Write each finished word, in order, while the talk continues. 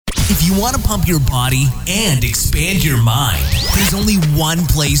If you want to pump your body and expand your mind, there's only one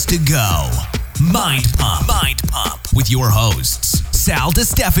place to go. Mind Pump. Mind Pump with your hosts, Sal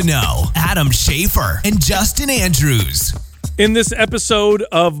DiStefano, Adam Schafer, and Justin Andrews. In this episode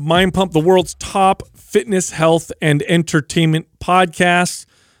of Mind Pump, the world's top fitness, health, and entertainment podcast,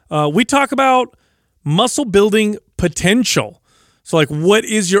 we talk about muscle building potential. So, like, what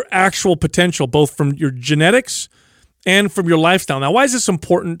is your actual potential, both from your genetics and from your lifestyle? Now, why is this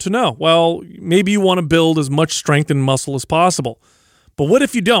important to know? Well, maybe you want to build as much strength and muscle as possible. But what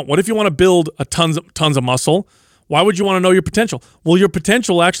if you don't? What if you want to build tons of muscle? Why would you want to know your potential? Well, your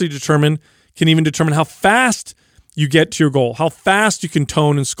potential will actually can even determine how fast you get to your goal, how fast you can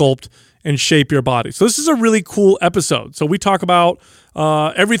tone and sculpt and shape your body. So this is a really cool episode. So we talk about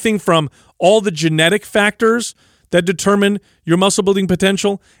everything from all the genetic factors that determine your muscle building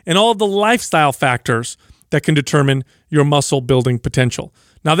potential and all of the lifestyle factors that can determine your muscle building potential.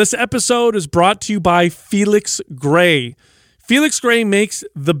 Now, this episode is brought to you by Felix Gray. Felix Gray makes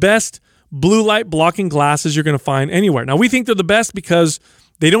the best blue light blocking glasses you're going to find anywhere. Now, we think they're the best because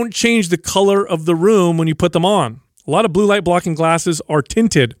they don't change the color of the room when you put them on. A lot of blue light blocking glasses are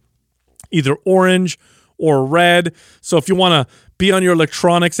tinted, either orange or red. So if you want to be on your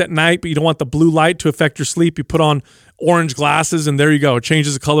electronics at night, but you don't want the blue light to affect your sleep, you put on orange glasses, and there you go. It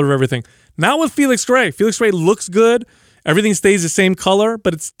changes the color of everything. Not with Felix Gray. Felix Gray looks good. Everything stays the same color,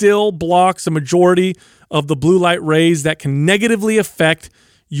 but it still blocks a majority of the blue light rays that can negatively affect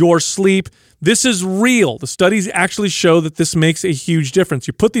your sleep. This is real. The studies actually show that this makes a huge difference.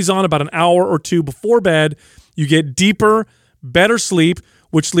 You put these on about an hour or two before bed, you get deeper, better sleep,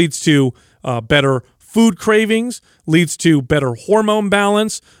 which leads to better food cravings, leads to better hormone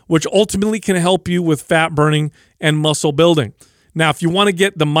balance, which ultimately can help you with fat burning and muscle building. Now, if you want to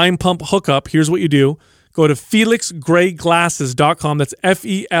get the Mind Pump hookup, here's what you do. Go to felixgrayglasses.com. That's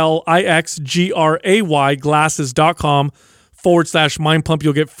FELIXGRAY glasses.com/Mind Pump.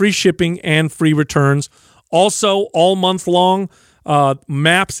 You'll get free shipping and free returns. Also, all month long,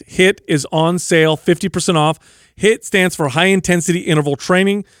 MAPS HIIT is on sale, 50% off. HIIT stands for High Intensity Interval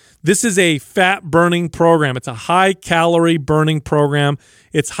Training. This is a fat burning program. It's a high calorie burning program.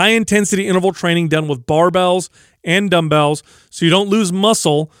 It's high intensity interval training done with barbells and dumbbells, so you don't lose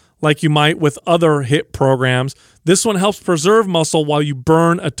muscle like you might with other HIIT programs. This one helps preserve muscle while you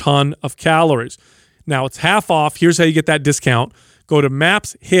burn a ton of calories. Now, it's half off. Here's how you get that discount. Go to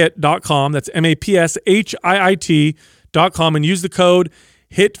mapshiit.com. That's MAPSHIIT.com and use the code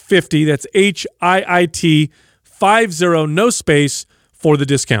HIIT50. That's HIIT50, no space, for the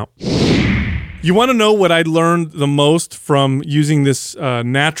discount. You want to know what I learned the most from using this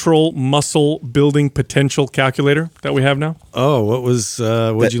natural muscle building potential calculator that we have now? Oh,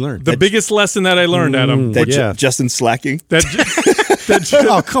 what did you learn? The biggest lesson that I learned, Adam. Justin's slacking.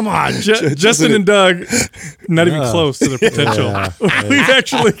 Oh, come on. Justin and Doug, not even close to their potential. Yeah. We've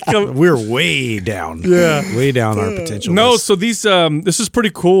actually come. We're way down. Yeah. Way down our potential. No, so these this is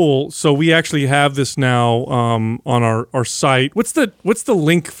pretty cool. So we actually have this now on our site. What's the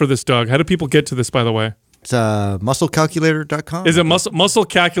link for this, Doug? How do people get to this, by the way? It's musclecalculator.com. Is it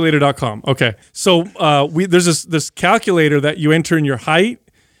musclecalculator.com? Okay. So there's this calculator that you enter in your height,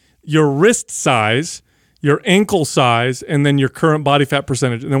 your wrist size, your ankle size, and then your current body fat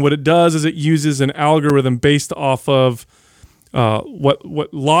percentage. And then what it does is it uses an algorithm based off of the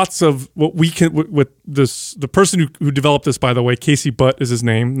person who developed this, by the way, Casey Butt is his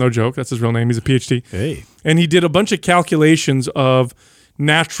name. No joke. That's his real name. He's a PhD. Hey. And he did a bunch of calculations of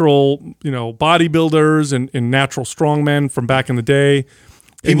natural, bodybuilders and natural strongmen from back in the day.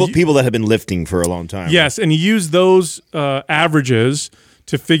 People that have been lifting for a long time. Yes, and he used those averages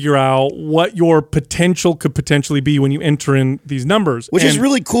to figure out what your potential could potentially be when you enter in these numbers. Which is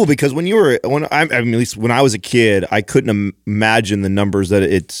really cool because at least when I was a kid, I couldn't imagine the numbers that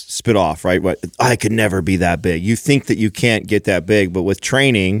it spit off, right? I could never be that big. You think that you can't get that big, but with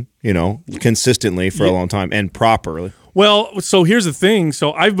training, consistently for a long time and properly. Well, so here's the thing.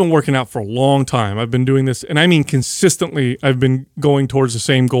 So I've been working out for a long time. I've been doing this, and I mean consistently, I've been going towards the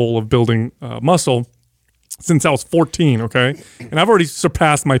same goal of building muscle since I was 14, okay? And I've already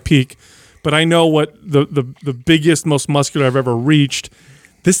surpassed my peak, but I know what the biggest, most muscular I've ever reached.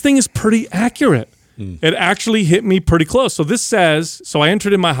 This thing is pretty accurate. It actually hit me pretty close. So this says, I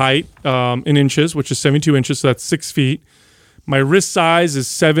entered in my height in inches, which is 72 inches, so that's 6 feet. My wrist size is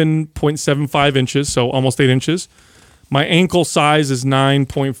 7.75 inches, so almost 8 inches. My ankle size is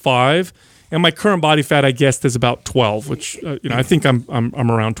 9.5, and my current body fat, I guessed, is about 12, which I think I'm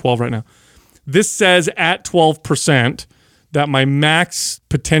around 12 right now. This says at 12% that my max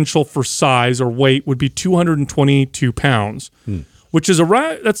potential for size or weight would be 222 pounds. which is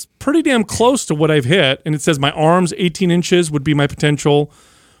that's pretty damn close to what I've hit. And it says my arms 18 inches would be my potential,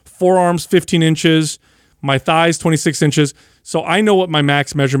 forearms 15 inches, my thighs 26 inches. So I know what my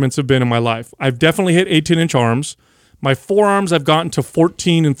max measurements have been in my life. I've definitely hit 18-inch arms. My forearms I've gotten to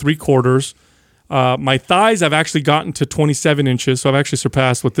 14 3/4. My thighs I've actually gotten to 27 inches. So I've actually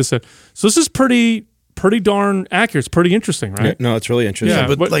surpassed what this said. So this is pretty darn accurate. It's pretty interesting, right? No, it's really interesting. Yeah,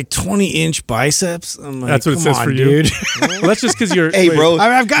 But like 20-inch biceps? I'm like, That's what it says come for on, you. dude. Well, that's just because you're. Hey, bro.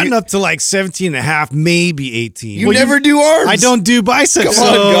 I've gotten up to like 17 and a half, maybe 18. You never do arms. I don't do biceps. Come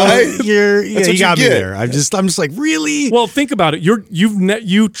on, so guy. You what got you me get. there. I'm just like, really? Well, think about it.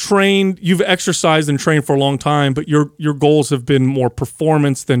 You've exercised and trained for a long time, but your goals have been more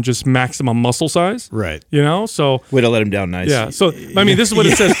performance than just maximum muscle size. Right. You know, so Way to let him down nice. yeah. So I mean, this is what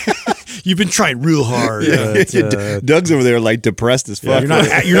it says. You've been trying real hard. Doug's over there like depressed as fuck. You're not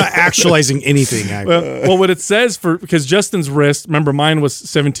actualizing anything. Well, what it says because Justin's wrist, remember mine was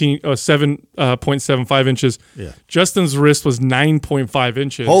 7.75 inches. Yeah. Justin's wrist was 9.5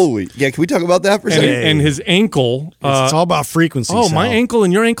 inches. Holy. Yeah, can we talk about that for a and, second? and his ankle. It's all about frequency. Oh, Sal. my ankle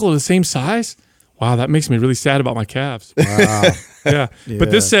and your ankle are the same size? Wow, that makes me really sad about my calves. Wow. Yeah. But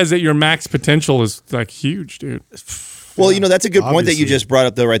this says that your max potential is like huge, dude. Well, that's a good point that you Obviously. just brought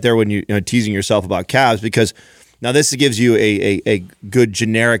up, though, right there when you teasing yourself about calves, because now this gives you a good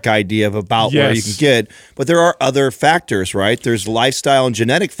generic idea of about where you Yes. can get, but there are other factors, right? There's lifestyle and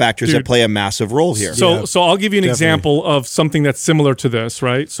genetic factors that Dude. play a massive role here. So I'll give you an example of something that's similar to this,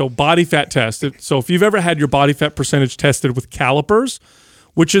 right? So body fat test. So if you've ever had your body fat percentage tested with calipers,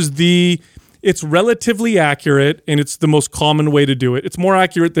 which is it's relatively accurate and it's the most common way to do it. It's more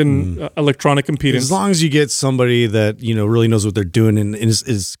accurate than electronic impedance. As long as you get somebody that really knows what they're doing and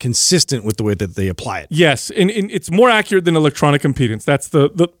is consistent with the way that they apply it. Yes, and it's more accurate than electronic impedance. That's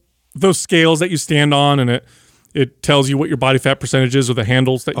those scales that you stand on, and it tells you what your body fat percentage is, or the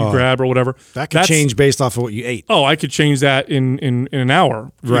handles that you grab, or whatever. That could change based off of what you ate. Oh, I could change that in an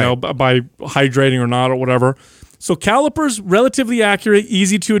hour, Right. by hydrating or not or whatever. So calipers, relatively accurate,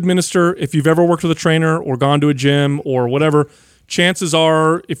 easy to administer. If you've ever worked with a trainer or gone to a gym or whatever, chances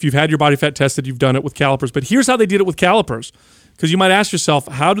are if you've had your body fat tested, you've done it with calipers. But here's how they did it with calipers. Because you might ask yourself,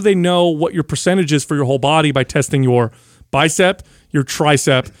 how do they know what your percentage is for your whole body by testing your bicep, your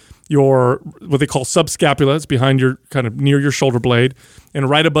tricep, your what they call subscapula, it's behind your kind of near your shoulder blade, and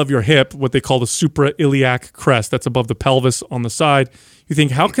right above your hip, what they call the suprailiac crest, that's above the pelvis on the side. You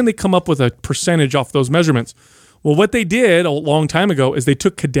think, how can they come up with a percentage off those measurements? Well, what they did a long time ago is they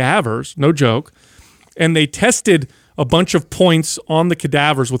took cadavers, no joke, and they tested a bunch of points on the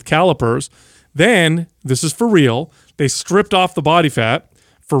cadavers with calipers. Then, this is for real, they stripped off the body fat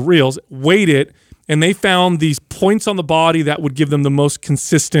for reals, weighed it, and they found these points on the body that would give them the most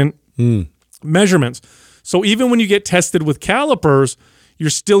consistent measurements. So even when you get tested with calipers, you're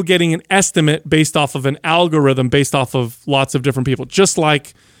still getting an estimate based off of an algorithm based off of lots of different people, just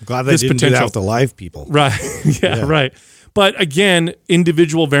like Glad they this didn't do potential. that with the live people. Right. yeah, right. But again,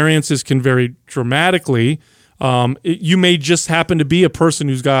 individual variances can vary dramatically. You may just happen to be a person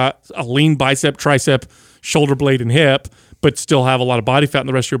who's got a lean bicep, tricep, shoulder blade, and hip, but still have a lot of body fat in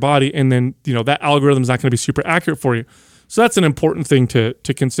the rest of your body. And then, that algorithm is not going to be super accurate for you. So that's an important thing to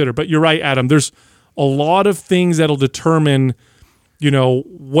consider. But you're right, Adam. There's a lot of things that'll determine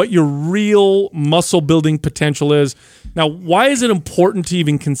what your real muscle building potential is. Now, why is it important to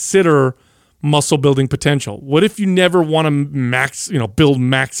even consider muscle building potential? What if you never want to build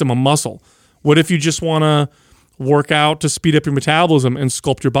maximum muscle? What if you just want to work out to speed up your metabolism and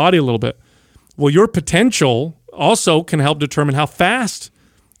sculpt your body a little bit? Well, your potential also can help determine how fast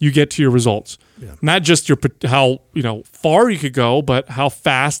you get to your results. Yeah. Not just how far you could go, but how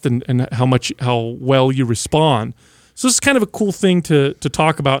fast and how well you respond. So this is kind of a cool thing to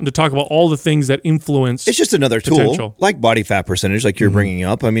talk about, and to talk about all the things that influence. It's just another potential. tool, like body fat percentage, like you're bringing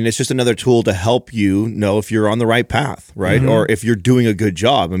up. I mean, it's just another tool to help you know if you're on the right path, right? Or if you're doing a good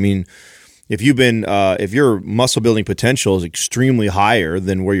job. I mean, if your muscle building potential is extremely higher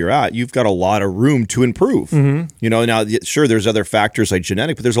than where you're at, you've got a lot of room to improve. Now, sure, there's other factors like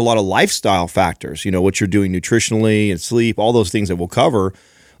genetic, but there's a lot of lifestyle factors, what you're doing nutritionally and sleep, all those things that we'll cover.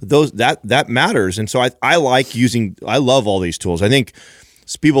 That matters. And so I love all these tools. I think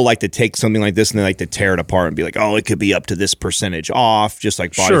people like to take something like this and they like to tear it apart and be like, oh, it could be up to this percentage off, just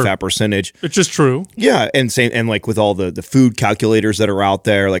like body fat percentage. It's just true. Yeah. And like with all the food calculators that are out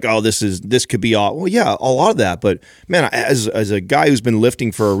there, like, oh, this could be all. Well, yeah, a lot of that. But man, as a guy who's been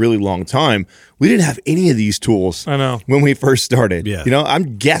lifting for a really long time, we didn't have any of these tools. I know. When we first started. Yeah.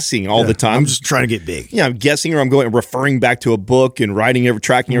 I'm guessing all the time. I'm just trying to get big. Yeah, I'm guessing, or I'm referring back to a book and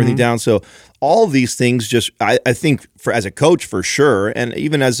tracking everything down. So all of these things just, I think for as a coach for sure, and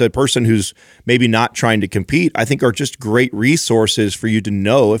even as a person who's maybe not trying to compete, I think are just great resources for you to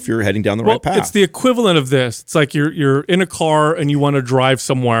know if you're heading down the right path. It's the equivalent of this. It's like you're in a car and you want to drive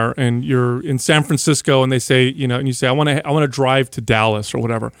somewhere, and you're in San Francisco, and they say, and you say, I want to drive to Dallas or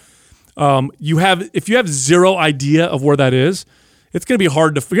whatever. If you have zero idea of where that is, it's going to be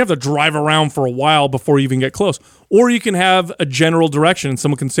hard you have to drive around for a while before you even get close. Or you can have a general direction, and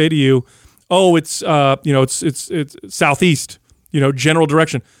someone can say to you, "Oh, it's it's southeast." General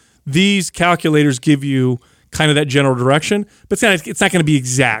direction. These calculators give you kind of that general direction, but it's not going to be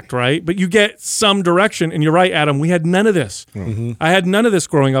exact, right? But you get some direction, and you're right, Adam. We had none of this. Mm-hmm. I had none of this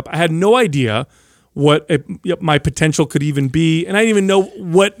growing up. I had no idea what my potential could even be, and I didn't even know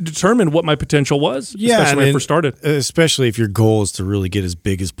what determined what my potential was, especially when I first started. Especially if your goal is to really get as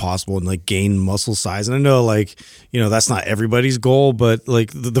big as possible and like gain muscle size. And I know that's not everybody's goal, but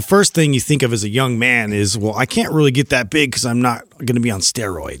like the first thing you think of as a young man is, well, I can't really get that big because I'm not going to be on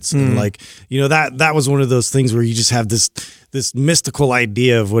steroids. And that was one of those things where you just have this mystical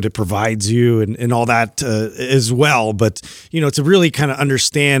idea of what it provides you and all that as well. But, to really kind of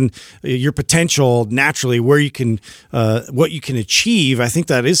understand your potential naturally, where you can, what you can achieve, I think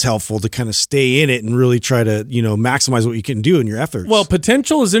that is helpful to kind of stay in it and really try to, maximize what you can do in your efforts. Well,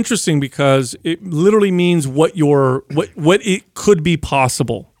 potential is interesting because it literally means what it could be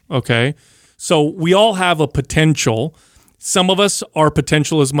possible. Okay. So we all have a potential. Some of us, our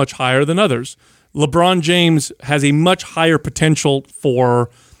potential is much higher than others. LeBron James has a much higher potential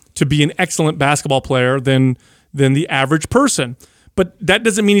to be an excellent basketball player than the average person. But that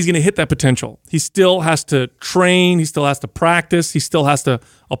doesn't mean he's going to hit that potential. He still has to train. He still has to practice. He still has to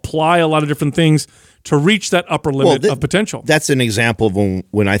apply a lot of different things to reach that upper limit of potential. That's an example of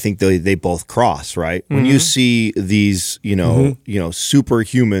when I think they both cross, right? When you see these,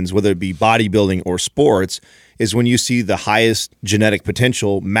 superhumans, whether it be bodybuilding or sports, is when you see the highest genetic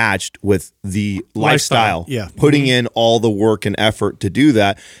potential matched with the lifestyle. Yeah. Putting in all the work and effort to do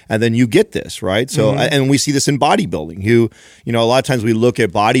that, and then you get this, right? So, and we see this in bodybuilding. A lot of times we look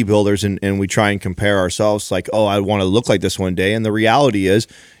at bodybuilders and we try and compare ourselves like, oh, I want to look like this one day. And the reality is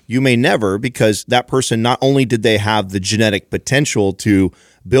you may never, because that person, not only did they have the genetic potential to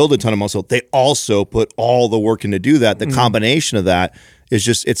build a ton of muscle, they also put all the work in to do that. The combination of that is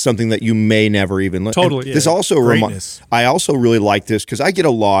just, it's something that you may never even look. Totally. This also I also really like this because I get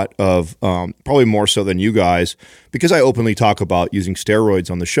a lot of, probably more so than you guys, because I openly talk about using steroids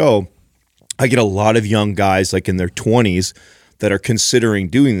on the show. I get a lot of young guys like in their 20s that are considering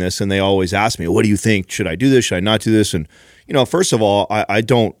doing this, and they always ask me, what do you think? Should I do this? Should I not do this? And, first of all, I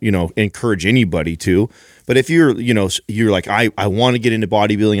don't, encourage anybody to. But if you're like, I want to get into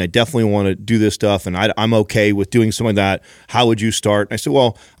bodybuilding, I definitely want to do this stuff, and I'm okay with doing something like that. How would you start? And I said,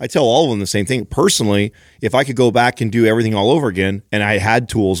 well, I tell all of them the same thing. Personally, if I could go back and do everything all over again, and I had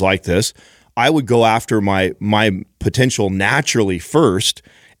tools like this, I would go after my potential naturally first.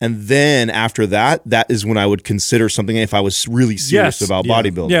 And then after that is when I would consider something if I was really serious about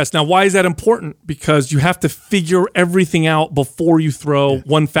bodybuilding. Yes. Now, why is that important? Because you have to figure everything out before you throw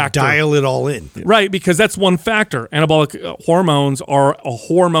one factor. Dial it all in. Right, because that's one factor. Anabolic hormones are a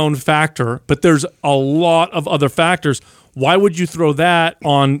hormone factor, but there's a lot of other factors. Why would you throw that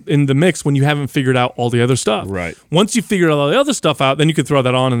in the mix when you haven't figured out all the other stuff? Right. Once you figure all the other stuff out, then you can throw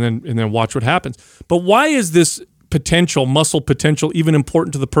that on and then watch what happens. But why is this muscle potential even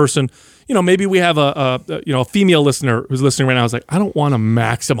important to the person? Maybe we have a female listener who's listening right now is like, I don't want to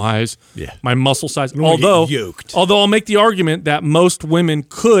maximize my muscle size. Although I'll make the argument that most women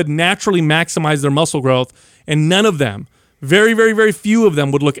could naturally maximize their muscle growth, and none of them, very, very, very few of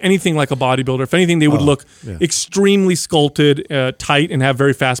them would look anything like a bodybuilder. If anything, they would look extremely sculpted, tight, and have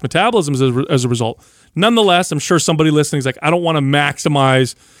very fast metabolisms as a result. Nonetheless, I'm sure somebody listening is like, I don't want to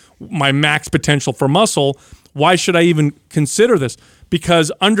maximize my max potential for muscle. Why should I even consider this?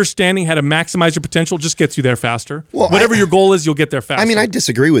 Because understanding how to maximize your potential just gets you there faster. Well, whatever your goal is, you'll get there faster. I mean, I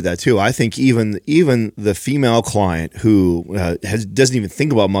disagree with that too. I think even the female client who doesn't even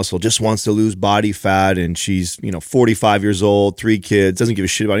think about muscle, just wants to lose body fat, and she's 45 years old, 3 kids, doesn't give a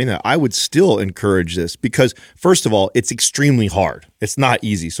shit about anything, I would still encourage this because, first of all, it's extremely hard. It's not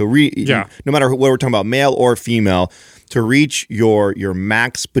easy. So no matter what we're talking about, male or female, to reach your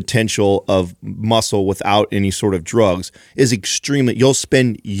max potential of muscle without any sort of drugs is extremely. You'll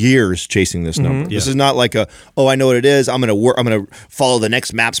spend years chasing this number. This is not like I know what it is. I'm gonna follow the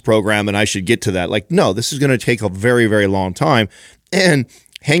next MAPS program and I should get to that. Like, no, this is gonna take a very, very long time, and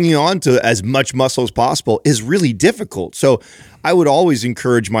hanging on to as much muscle as possible is really difficult. So I would always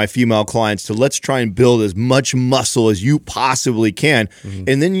encourage my female clients to let's try and build as much muscle as you possibly can,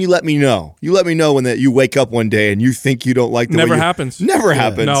 and then you let me know. You let me know when that you wake up one day and you think you don't like the Never way happens. Never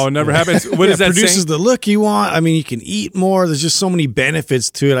happens. No, it never happens. What is that produces saying? the look you want. I mean, you can eat more. There's just so many benefits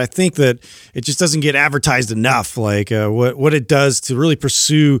to it. I think that it just doesn't get advertised enough. Like what it does to really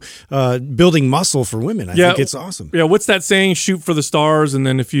pursue building muscle for women. I think it's awesome. Yeah, what's that saying? Shoot for the stars, and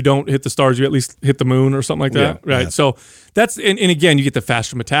then if you don't hit the stars, you at least hit the moon or something like that. Yeah, right. yeah. So that's and again, you get the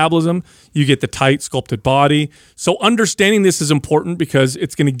faster metabolism, you get the tight, sculpted body. So understanding this is important because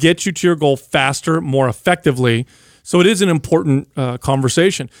it's going to get you to your goal faster, more effectively. So it is an important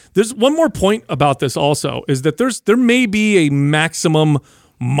conversation. There's one more point about this also is that there may be a maximum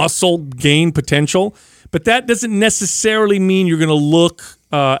muscle gain potential, but that doesn't necessarily mean you're going to look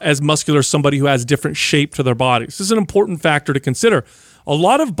as muscular as somebody who has different shape to their body. This is an important factor to consider. A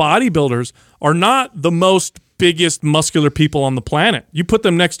lot of bodybuilders are not the most biggest muscular people on the planet. You put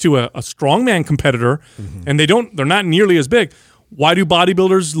them next to a strongman competitor, and they're not nearly as big. Why do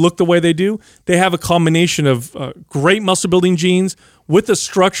bodybuilders look the way they do? They have a combination of great muscle building genes with a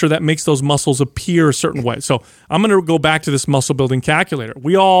structure that makes those muscles appear a certain way. So I'm going to go back to this muscle building calculator.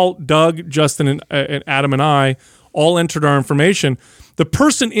 We all, Doug, Justin, and Adam and I, all entered our information. The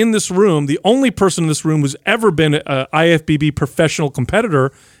person in this room, the only person in this room who's ever been an IFBB professional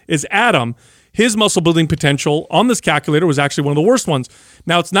competitor is Adam. His muscle building potential on this calculator was actually one of the worst ones.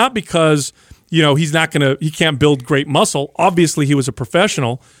 Now, it's not because he can't build great muscle. Obviously, he was a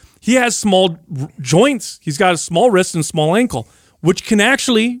professional. He has small joints. He's got a small wrist and small ankle, which can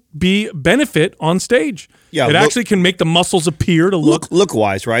actually be benefit on stage. Yeah, it actually can make the muscles appear to look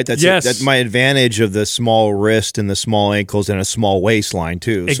wise, right? That's my advantage of the small wrist and the small ankles and a small waistline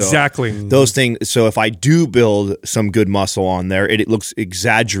too. Exactly. So those things. So if I do build some good muscle on there, it looks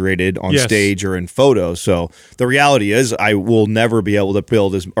exaggerated on stage or in photos. So the reality is, I will never be able to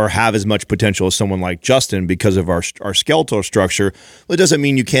build or have as much potential as someone like Justin because of our skeletal structure. Well, it doesn't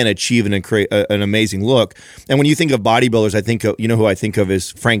mean you can't achieve and create an amazing look. And when you think of bodybuilders, I think who I think of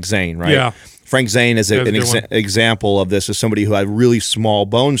is Frank Zane, right? Yeah. Frank Zane is an example of this as somebody who had really small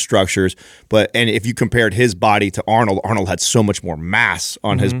bone structures, and if you compared his body to Arnold had so much more mass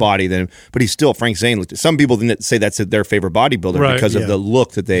on his body but he's still Frank Zane. Some people say that's their favorite bodybuilder because of the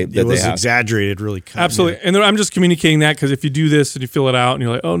look that they it was have. Exaggerated, really. Absolutely, and I'm just communicating that because if you do this and you fill it out and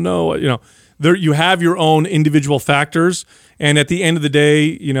you're like, oh no, you have your own individual factors. And at the end of the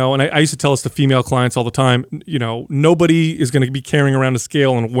day, and I used to tell this to female clients all the time, nobody is going to be carrying around a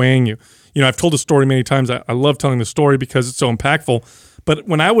scale and weighing you. I've told the story many times. I love telling the story because it's so impactful. But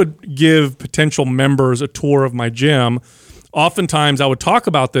when I would give potential members a tour of my gym, oftentimes I would talk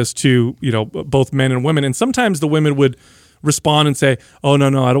about this to, both men and women. And sometimes the women would respond and say, oh,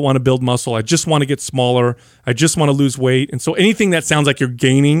 no, I don't want to build muscle. I just want to get smaller. I just want to lose weight. And so anything that sounds like you're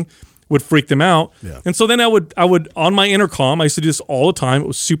gaining would freak them out. Yeah. And so then I would on my intercom, I used to do this all the time. It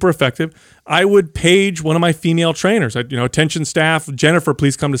was super effective. I would page one of my female trainers. Attention staff, Jennifer,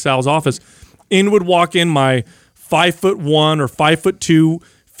 please come to Sal's office. In would walk in my 5'1" or 5'2"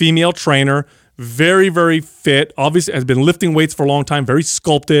 female trainer, very, very fit, obviously has been lifting weights for a long time, very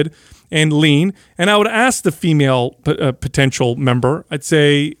sculpted and lean. And I would ask the female potential member, I'd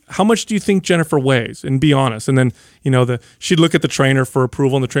say, how much do you think Jennifer weighs? And be honest. And then, she'd look at the trainer for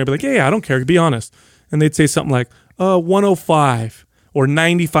approval, and the trainer would be like, yeah, I don't care, be honest. And they'd say something like, 105 or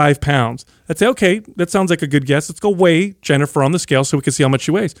 95 pounds. I'd say, okay, that sounds like a good guess. Let's go weigh Jennifer on the scale so we can see how much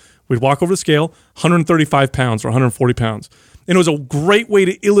she weighs. We'd walk over the scale, 135 pounds or 140 pounds. And it was a great way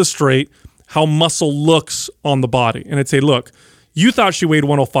to illustrate how muscle looks on the body. And I'd say, look, you thought she weighed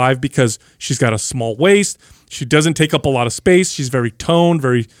 105 because she's got a small waist. She doesn't take up a lot of space. She's very toned,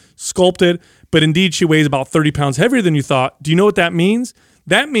 very sculpted. But indeed, she weighs about 30 pounds heavier than you thought. Do you know what that means?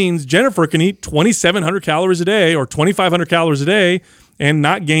 That means Jennifer can eat 2,700 calories a day or 2,500 calories a day and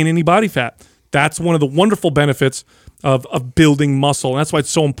not gain any body fat. That's one of the wonderful benefits of building muscle. And that's why it's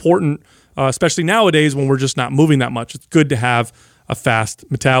so important, especially nowadays when we're just not moving that much. It's good to have a fast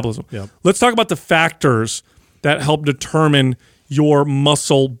metabolism. Yep. Let's talk about the factors that help determine your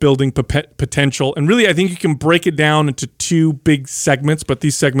muscle building potential. And really, I think you can break it down into two big segments, but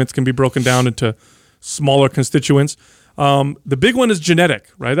these segments can be broken down into smaller constituents. The big one is genetic,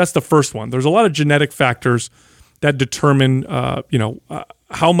 right? That's the first one. There's a lot of genetic factors that determine,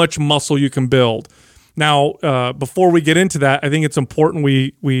 how much muscle you can build. Now, before we get into that, I think it's important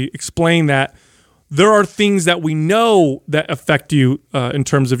we explain that there are things that we know that affect you in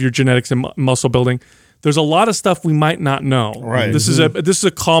terms of your genetics and muscle building. There's a lot of stuff we might not know. Right. This is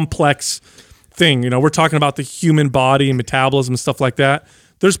a complex thing. We're talking about the human body and metabolism and stuff like that.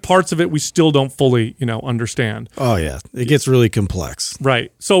 there's parts of it we still don't fully, understand. Oh yeah, it gets really complex.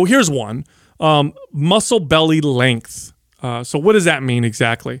 Right. So here's one, muscle belly length. So what does that mean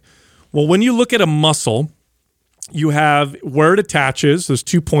exactly? Well, when you look at a muscle, you have where it attaches. There's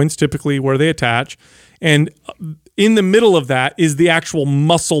 2 points typically where they attach. And in the middle of that is the actual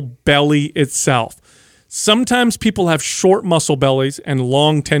muscle belly itself. Sometimes people have short muscle bellies and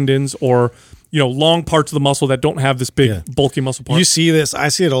long tendons or long parts of the muscle that don't have this big bulky muscle part. You see this, I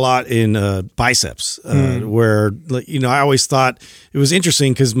see it a lot in biceps, where, I always thought it was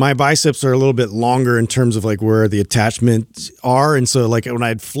interesting because my biceps are a little bit longer in terms of like where the attachments are. And so like when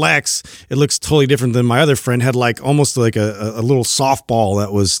I'd flex, it looks totally different than my other friend had like almost like a little softball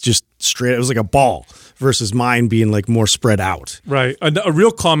that was just straight. It was like a ball versus mine being like more spread out. Right. A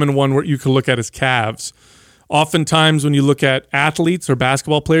real common one where you can look at is calves. Oftentimes when you look at athletes or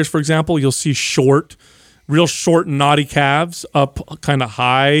basketball players, for example, you'll see real short, knotty calves up kind of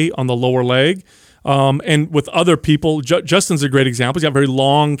high on the lower leg. And with other people, Justin's a great example. He's got very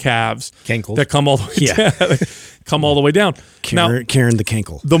long calves that come all the way down. Come all the way down. Karen the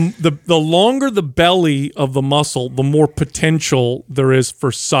Cankle. The longer the belly of the muscle, the more potential there is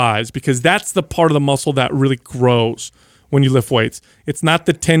for size, because that's the part of the muscle that really grows when you lift weights. It's not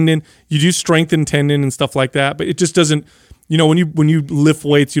the tendon. You do strengthen tendon and stuff like that, but it just doesn't, when you lift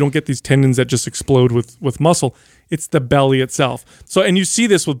weights, you don't get these tendons that just explode with muscle. It's the belly itself. So, and you see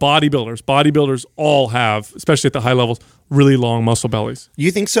this with bodybuilders. Bodybuilders all have, especially at the high levels, really long muscle bellies.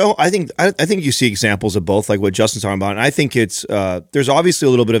 You think so? I think you see examples of both, like what Justin's talking about. And I think it's there's obviously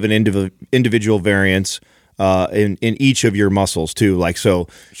a little bit of an individual variance in each of your muscles too. Like, so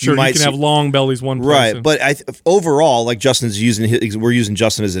sure, you can have long bellies one person. Right, but overall, like Justin's we're using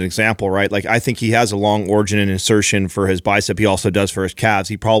Justin as an example, right? Like I think he has a long origin and insertion for his bicep. He also does for his calves.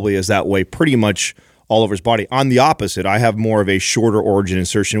 He probably is that way pretty much all over his body. On the opposite, I have more of a shorter origin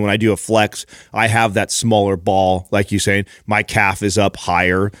insertion. When I do a flex, I have that smaller ball, like you saying. My calf is up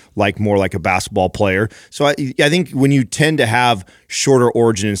higher, more like a basketball player. So I think when you tend to have shorter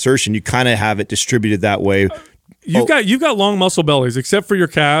origin insertion, you kind of have it distributed that way. You've got long muscle bellies, except for your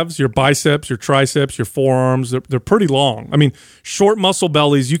calves, your biceps, your triceps, your forearms. They're pretty long. I mean, short muscle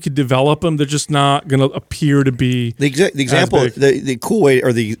bellies, you could develop them. They're just not going to appear to be the example. The cool way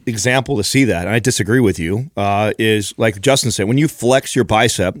or the example to see that, and I disagree with you, is like Justin said. When you flex your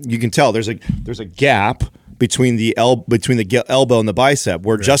bicep, you can tell there's a gap between the elbow and the bicep,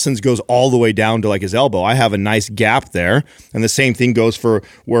 where Justin's goes all the way down to like his elbow. I have a nice gap there, and the same thing goes for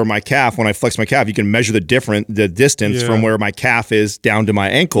where my calf. When I flex my calf, you can measure the distance from where my calf is down to my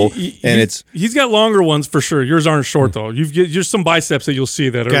ankle, he's got longer ones for sure. Yours aren't short though. You've some biceps that you'll see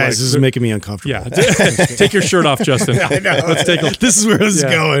that are guys. This is making me uncomfortable. Yeah, take your shirt off, Justin. I know. Let's take a. This is where this is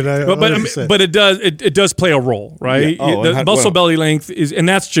going. But it does play a role, right? Yeah. The muscle belly length is, and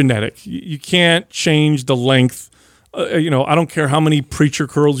that's genetic. You can't change the length. I don't care how many preacher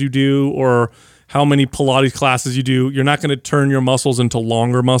curls you do or how many Pilates classes you do. You're not going to turn your muscles into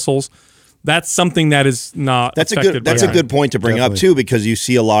longer muscles. That's something that is not. That's a good point to bring up too, because you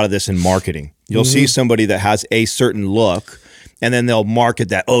see a lot of this in marketing. You'll see somebody that has a certain look, and then they'll market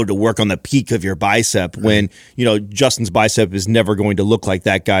that, to work on the peak of your bicep, when, Justin's bicep is never going to look like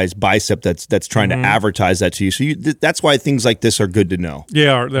that guy's bicep that's trying to advertise that to you. So that's why things like this are good to know.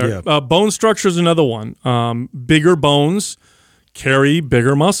 Yeah. Bone structure is another one. Bigger bones carry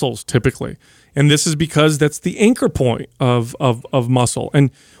bigger muscles typically. And this is because that's the anchor point of muscle. And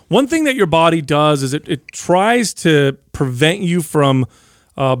one thing that your body does is it tries to prevent you from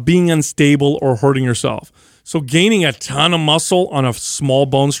being unstable or hurting yourself. So gaining a ton of muscle on a small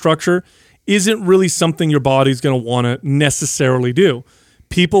bone structure isn't really something your body's going to want to necessarily do.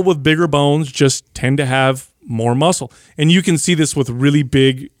 People with bigger bones just tend to have more muscle. And you can see this with really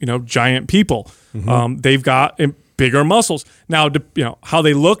big, giant people. They've got bigger muscles. Now, how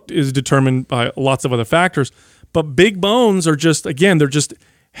they look is determined by lots of other factors. But big bones are just, again, they're just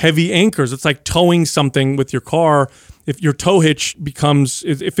heavy anchors. It's like towing something with your car. If your tow hitch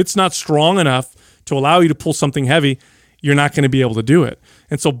if it's not strong enough to allow you to pull something heavy, you're not going to be able to do it.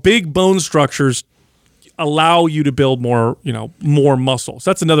 And so big bone structures allow you to build more muscle.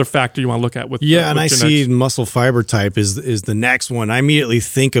 So that's another factor you want to look at with and I genetics. see muscle fiber type is the next one. I immediately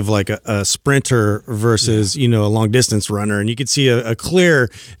think of like a sprinter versus a long distance runner, and you can see a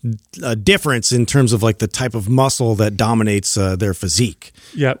clear difference in terms of like the type of muscle that dominates their physique.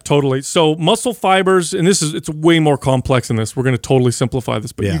 Yeah, totally. So muscle fibers, and it's way more complex than this. We're going to totally simplify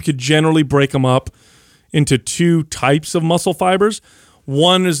this, but you could generally break them up into two types of muscle fibers.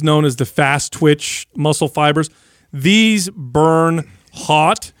 One is known as the fast twitch muscle fibers. These burn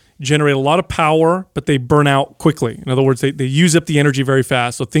hot, generate a lot of power, but they burn out quickly. In other words, they use up the energy very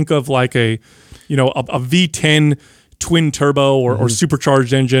fast. So think of like a V10 twin turbo or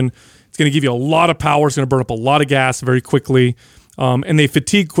supercharged engine. It's going to give you a lot of power. It's going to burn up a lot of gas very quickly. And they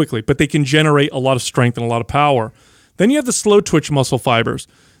fatigue quickly, but they can generate a lot of strength and a lot of power. Then you have the slow twitch muscle fibers.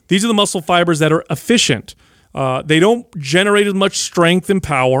 These are the muscle fibers that are efficient. They don't generate as much strength and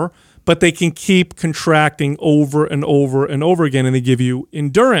power, but they can keep contracting over and over and over again, and they give you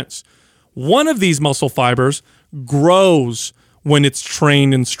endurance. One of these muscle fibers grows when it's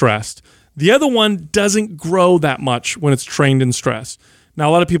trained and stressed. The other one doesn't grow that much when it's trained and stressed. Now,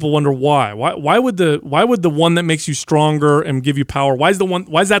 a lot of people wonder why. Why would the one that makes you stronger and give you power? Why is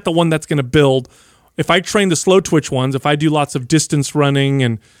that the one that's going to build? If I train the slow twitch ones, if I do lots of distance running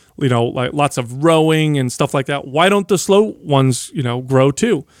and like lots of rowing and stuff like that, why don't the slow ones grow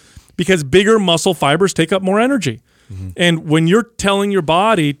too? Because bigger muscle fibers take up more energy. Mm-hmm. And when you're telling your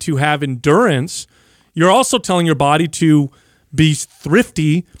body to have endurance, you're also telling your body to be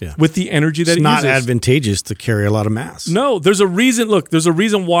thrifty with the energy that it uses. It's not advantageous to carry a lot of mass. No, there's a reason. Look, there's a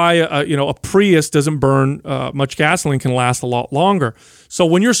reason why a Prius doesn't burn much gasoline, can last a lot longer. So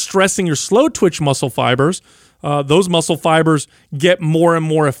when you're stressing your slow twitch muscle fibers, those muscle fibers get more and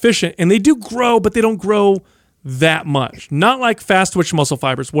more efficient, and they do grow, but they don't grow that much. Not like fast twitch muscle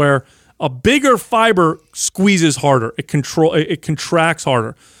fibers, where a bigger fiber squeezes harder. It contracts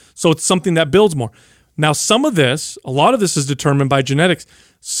harder. So it's something that builds more. Now, a lot of this is determined by genetics.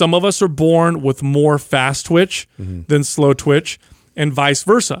 Some of us are born with more fast twitch than slow twitch, and vice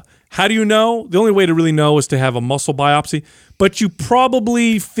versa. How do you know? The only way to really know is to have a muscle biopsy. But you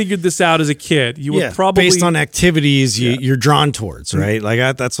probably figured this out as a kid. You would probably, based on activities you're drawn towards, right?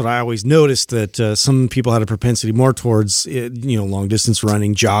 Like that's what I always noticed, that some people had a propensity more towards long distance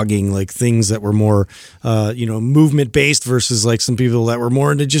running, jogging, like things that were more movement based, versus like some people that were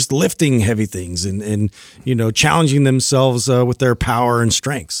more into just lifting heavy things and challenging themselves with their power and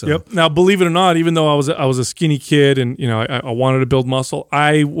strength. So. Yep. Now, believe it or not, even though I was a skinny kid and I wanted to build muscle,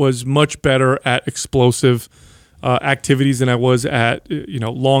 I was much better at explosive activities than I was at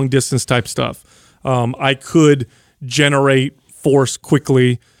long distance type stuff. I could generate force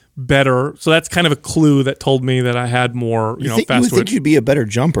quickly better, so that's kind of a clue that told me that I had more fast twitch. You think you'd be a better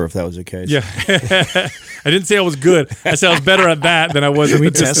jumper if that was the case? Yeah, I didn't say I was good. I said I was better at that than I was. Can at we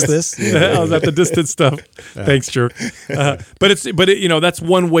the test distance. this? I was at the distance stuff. Thanks, jerk. But that's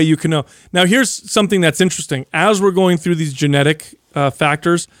one way you can know. Now, here's something that's interesting. As we're going through these genetic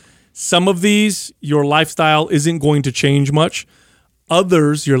factors, some of these, your lifestyle isn't going to change much.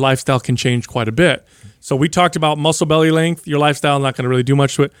 Others, your lifestyle can change quite a bit. So we talked about muscle belly length. Your lifestyle is not going to really do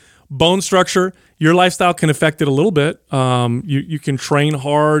much to it. Bone structure, your lifestyle can affect it a little bit. You can train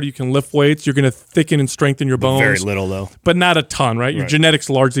hard. You can lift weights. You're going to thicken and strengthen your bones. Very little, though. But not a ton, right? Your genetics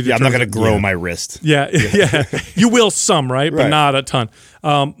largely determine. I'm not going to grow my wrist. Yeah. You will some, right? But not a ton.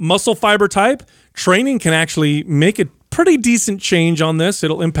 Muscle fiber type, training can actually make it pretty decent change on this.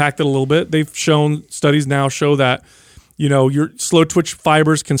 It'll impact it a little bit. Studies now show that, your slow twitch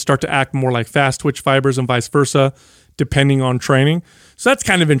fibers can start to act more like fast twitch fibers and vice versa, depending on training. So that's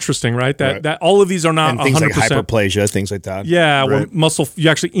kind of interesting, right? That all of these are not 100%. And things like hyperplasia, things like that. Yeah, well, you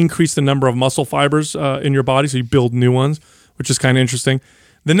actually increase the number of muscle fibers in your body, so you build new ones, which is kind of interesting.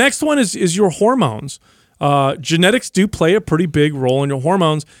 The next one is your hormones. Genetics do play a pretty big role in your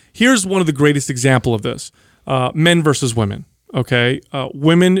hormones. Here's one of the greatest example of this. Men versus women, okay?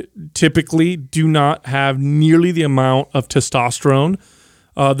 Women typically do not have nearly the amount of testosterone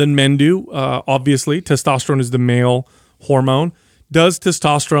than men do. Obviously, testosterone is the male hormone. Does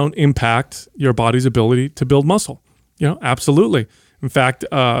testosterone impact your body's ability to build muscle? Absolutely. In fact,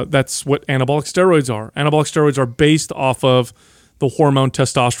 that's what anabolic steroids are. Anabolic steroids are based off of the hormone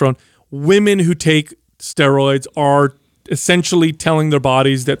testosterone. Women who take steroids are essentially telling their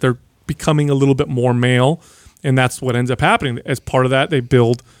bodies that they're becoming a little bit more male, and that's what ends up happening. As part of that, they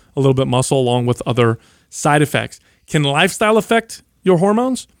build a little bit muscle along with other side effects. Can lifestyle affect your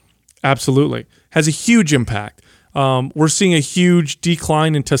hormones? Absolutely. Has a huge impact. We're seeing a huge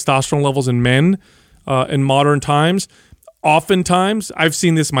decline in testosterone levels in men in modern times. Oftentimes, I've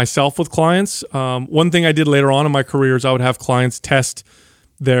seen this myself with clients. One thing I did later on in my career is I would have clients test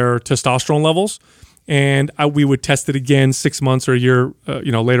their testosterone levels, and we would test it again 6 months or a year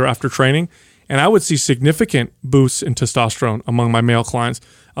later after training, and I would see significant boosts in testosterone among my male clients.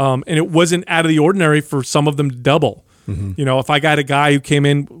 And it wasn't out of the ordinary for some of them to double. Mm-hmm. If I got a guy who came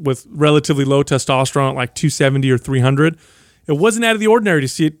in with relatively low testosterone, like 270 or 300, it wasn't out of the ordinary to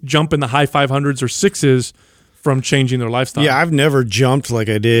see it jump in the high 500s or 6s from changing their lifestyle. Yeah, I've never jumped like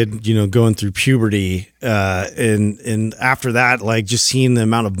I did, going through puberty, and after that, like just seeing the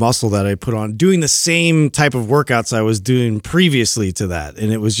amount of muscle that I put on, doing the same type of workouts I was doing previously to that,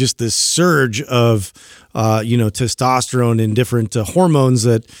 and it was just this surge of, testosterone and different hormones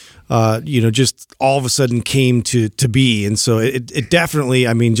that, just all of a sudden came to be, and so it definitely,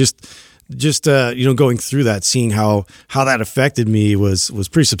 I mean, just going through that, seeing how that affected me was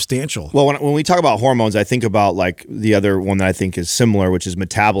pretty substantial. Well, when we talk about hormones, I think about like the other one that I think is similar, which is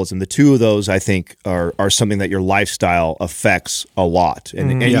metabolism. The two of those I think are something that your lifestyle affects a lot,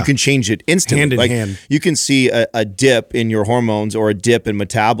 and you can change it instantly. Hand in hand. You can see a dip in your hormones or a dip in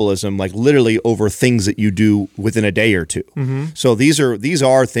metabolism, like literally over things that you do within a day or two. So these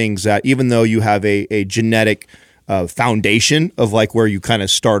are things that, even though you have a genetic foundation of like where you kind of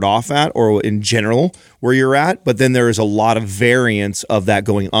start off at, or in general where you're at, but then there is a lot of variance of that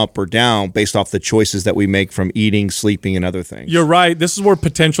going up or down based off the choices that we make from eating, sleeping, and other things. You're right. This is where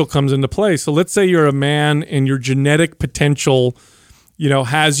potential comes into play. So let's say you're a man and your genetic potential,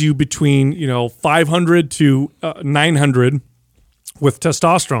 has you between 500 to 900 with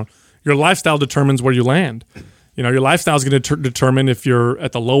testosterone. Your lifestyle determines where you land. Your lifestyle is going to determine if you're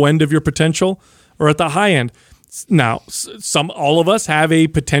at the low end of your potential or at the high end. Now, all of us have a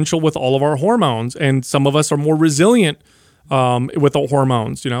potential with all of our hormones, and some of us are more resilient with the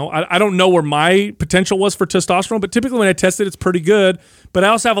hormones. I don't know where my potential was for testosterone, but typically when I test it, it's pretty good. But I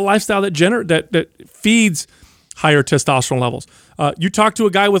also have a lifestyle that feeds higher testosterone levels. You talk to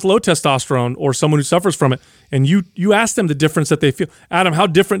a guy with low testosterone or someone who suffers from it, and you ask them the difference that they feel. Adam, how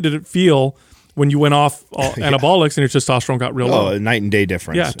different did it feel when you went off anabolics and your testosterone got real low? A night and day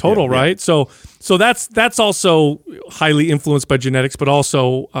difference. Yeah, total, right? So that's also highly influenced by genetics, but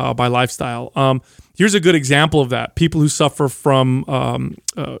also by lifestyle. Here's a good example of that. People who suffer from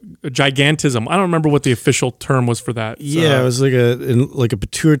gigantism. I don't remember what the official term was for that. Yeah, it was like a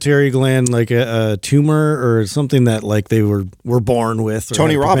pituitary gland, like a tumor or something that like they were born with.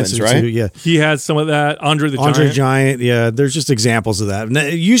 Tony Robbins, right? Yeah. He had some of that. Andre the Giant. Yeah, there's just examples of that. And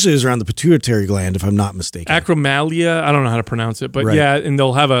that usually is around the pituitary gland, if I'm not mistaken. Acromegalia. I don't know how to pronounce it, but right. Yeah, and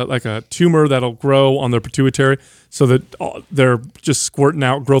they'll have a tumor that'll grow on their pituitary so that they're just squirting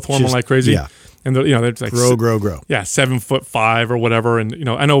out growth hormone like crazy. Yeah. And they're like grow. Yeah, 7'5" or whatever. And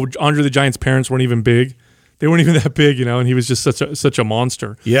I know Andre the Giant's parents weren't even big. They weren't even that big, and he was just such a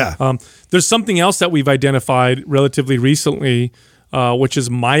monster. Yeah. There's something else that we've identified relatively recently, which is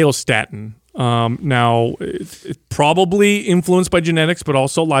myostatin. Now, it's probably influenced by genetics, but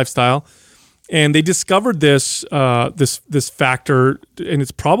also lifestyle. And they discovered this factor, and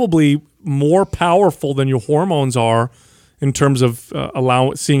it's probably more powerful than your hormones are in terms of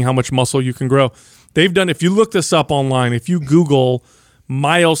seeing how much muscle you can grow. They've done, if you look this up online, if you Google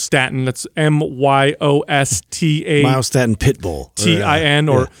myostatin, that's myosta myostatin pitbull tin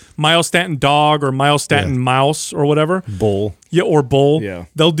or myostatin dog or myostatin mouse or whatever, bull, or bull. Yeah,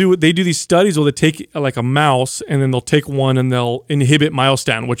 they do these studies where they take like a mouse and then they'll take one and they'll inhibit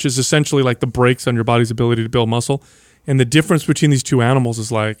myostatin, which is essentially like the brakes on your body's ability to build muscle. And the difference between these two animals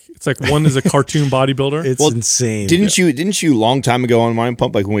is it's like one is a cartoon bodybuilder. It's insane. Didn't you long time ago on Mind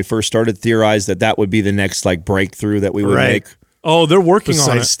Pump, like when we first started, theorize that would be the next like breakthrough that we would make? Oh, they're working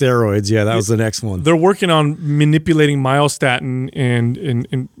on it. Besides steroids, yeah, that was the next one. They're working on manipulating myostatin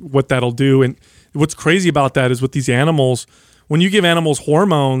and what that'll do. And what's crazy about that is with these animals, when you give animals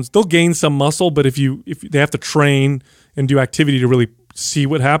hormones, they'll gain some muscle, but if they have to train and do activity to really see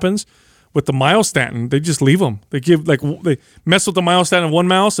what happens. With the myostatin, they just leave them. They mess with the myostatin of one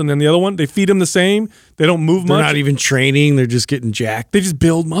mouse, and then the other one, they feed them the same. They don't move much. They're not even training. They're just getting jacked. They just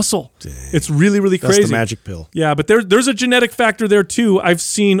build muscle. Dang. It's really, really crazy. That's the magic pill. Yeah, but there's a genetic factor there too. I've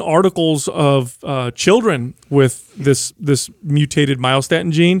seen articles of children with this mutated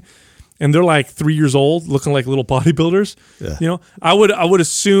myostatin gene, and they're like 3 years old, looking like little bodybuilders. Yeah. I would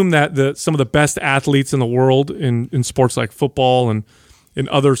assume that some of the best athletes in the world in sports like football and in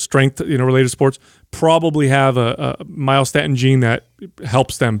other strength, related sports, probably have a myostatin gene that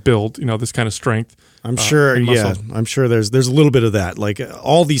helps them build, this kind of strength. I'm sure, I'm sure there's a little bit of that. Like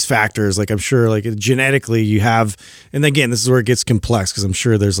all these factors, like I'm sure, like genetically you have, and again, this is where it gets complex because I'm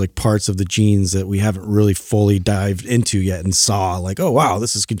sure there's like parts of the genes that we haven't really fully dived into yet and saw like, oh wow,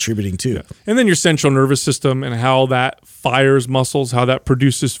 this is contributing too. Yeah. And then your central nervous system and how that fires muscles, how that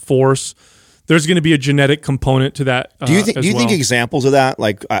produces force. There's going to be a genetic component to that. Do you think examples of that?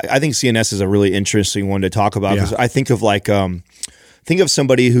 Like, I think CNS is a really interesting one to talk about because I think of like, think of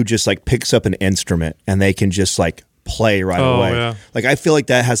somebody who just like picks up an instrument and they can just like play right Oh, away. yeah. Like I feel like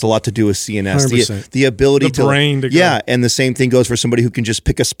that has a lot to do with CNS, 100%. the ability The brain to go. yeah, and the same thing goes for somebody who can just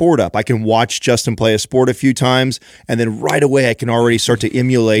pick a sport up. I can watch Justin play a sport a few times, and then right away I can already start to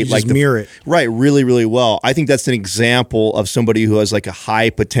emulate You just mirror it. right really really well. I think that's an example of somebody who has like a high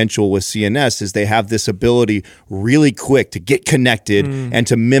potential with CNS is they have this ability really quick to get connected and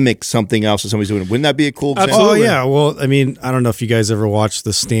to mimic something else that somebody's doing. Wouldn't that be a cool example? Absolutely. Oh yeah, well, I mean, I don't know if you guys ever watched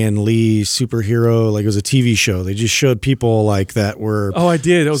the Stan Lee superhero, like it was a TV show. They just showed people like that were Oh, I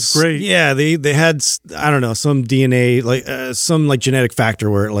did. It was great. Yeah, they had, I don't know, some DNA, like some like genetic factor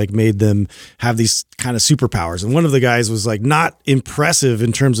where it like made them have these kind of superpowers. And one of the guys was like not impressive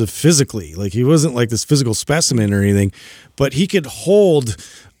in terms of physically, like he wasn't like this physical specimen or anything, but he could hold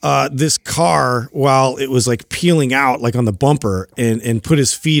this car while it was like peeling out like on the bumper and put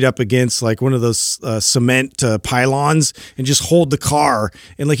his feet up against like one of those cement pylons and just hold the car.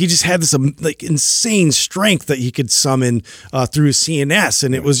 And like he just had this like insane strength that he could summon through his CNS.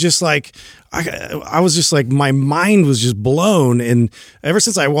 And it was just like, I was just like, my mind was just blown. And ever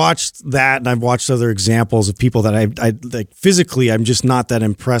since I watched that, and I've watched other examples of people that I like physically, I'm just not that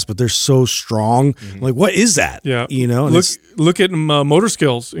impressed, but they're so strong. Like, what is that? Yeah. You know, and Look at motor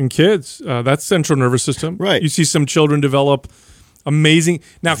skills in kids. That's central nervous system. Right. You see some children develop amazing.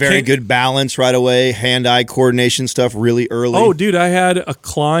 Now, Very good balance right away, hand-eye coordination stuff really early. Oh, dude, I had a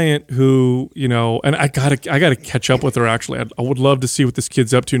client who, you know, and I gotta catch up with her. Actually, I would love to see what this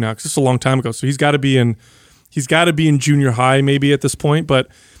kid's up to now because it's a long time ago. So he's got to be in junior high maybe at this point. But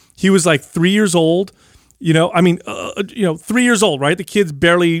he was like 3 years old. You know, I mean, 3 years old, right? The kid's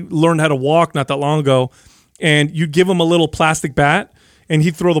barely learned how to walk not that long ago, and you give him a little plastic bat. And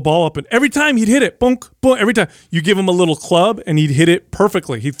he'd throw the ball up, and every time he'd hit it, boom, boom. Every time you give him a little club, and he'd hit it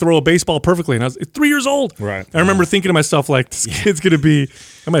perfectly. He'd throw a baseball perfectly, and I was 3 years old. Right. I remember thinking to myself, like, this kid's gonna be.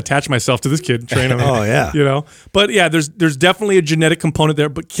 I'm gonna attach myself to this kid and train him. Oh, yeah. You know. But yeah, there's definitely a genetic component there.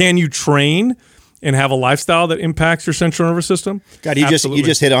 But can you train and have a lifestyle that impacts your central nervous system? God, you Absolutely.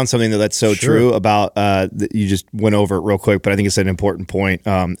 just hit on something that's so true about you just went over it real quick, but I think it's an important point.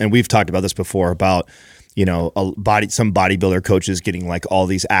 And we've talked about this before about some bodybuilder coaches getting like all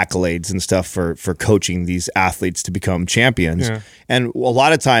these accolades and stuff for coaching these athletes to become champions. Yeah. And a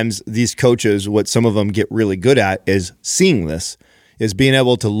lot of times these coaches, what some of them get really good at is seeing this. Is being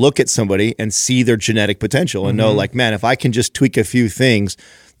able to look at somebody and see their genetic potential and know, like, man, if I can just tweak a few things,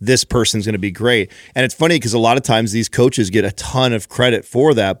 this person's going to be great. And it's funny because a lot of times these coaches get a ton of credit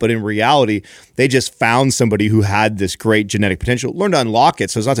for that, but in reality, they just found somebody who had this great genetic potential, learned to unlock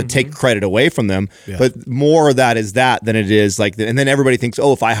it. So it's not to take credit away from them, but more of that is that than it is like, and then everybody thinks,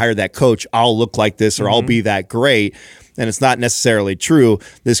 oh, if I hire that coach, I'll look like this or I'll be that great. And it's not necessarily true.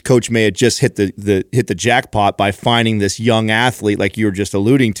 This coach may have just hit the jackpot by finding this young athlete, like you were just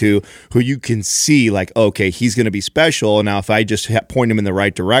alluding to, who you can see like, okay, he's going to be special. And now if I just point him in the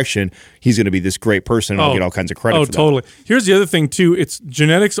right direction, he's going to be this great person, and I'll get all kinds of credit for that. Oh, totally. Here's the other thing too. It's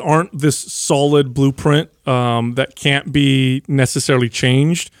genetics aren't this solid blueprint that can't be necessarily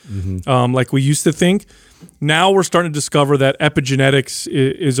changed, like we used to think. Now we're starting to discover that epigenetics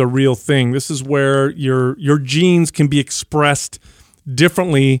is a real thing. This is where your genes can be expressed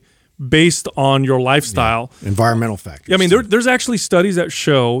differently based on your lifestyle. environmental factors. I mean, there's actually studies that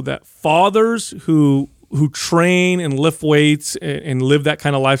show that fathers who train and lift weights and live that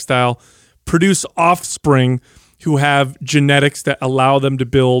kind of lifestyle produce offspring who have genetics that allow them to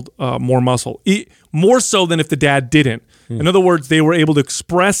build more muscle, more so than if the dad didn't. In other words, they were able to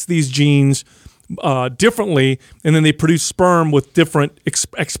express these genes differently, and then they produce sperm with different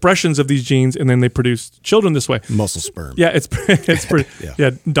expressions of these genes, and then they produce children this way. muscle sperm. Yeah, it's pretty.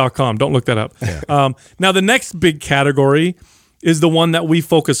 .com. Don't look that up. Now, the next big category is the one that we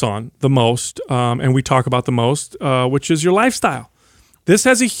focus on the most, and we talk about the most, which is your lifestyle. This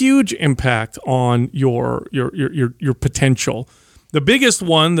has a huge impact on your potential. The biggest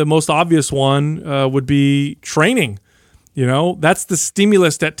one, the most obvious one, would be training. You know, that's the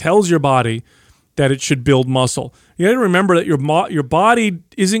stimulus that tells your body that it should build muscle. You got to remember that your body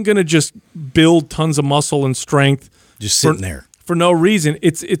isn't going to just build tons of muscle and strength Just sitting there. for no reason.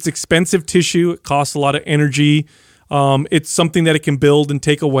 It's expensive tissue. It costs a lot of energy. It's something that it can build and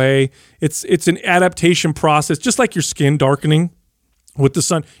take away. It's an adaptation process, just like your skin darkening with the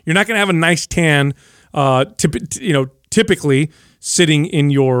sun. You're not going to have a nice tan, typically sitting in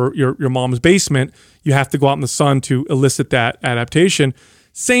your mom's basement. You have to go out in the sun to elicit that adaptation.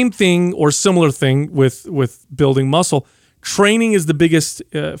 Same thing or similar thing with building muscle. Training is the biggest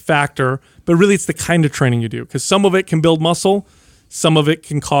factor, but really it's the kind of training you do, because some of it can build muscle, some of it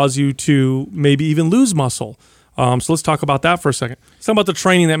can cause you to maybe even lose muscle. So let's talk about that for a second. Let's talk about the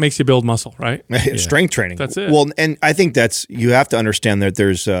training that makes you build muscle, right? Strength training. That's it. Well, and I think you have to understand that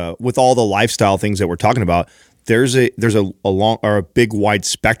there's with all the lifestyle things that we're talking about, there's a long or a big wide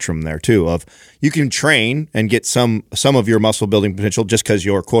spectrum there too of you can train and get some of your muscle building potential just because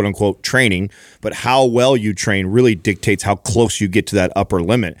you're quote unquote training, but how well you train really dictates how close you get to that upper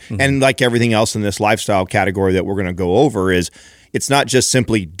limit. And like everything else in this lifestyle category that we're going to go over is it's not just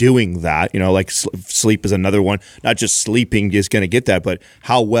simply doing that, like sleep is another one. Not just sleeping is going to get that, but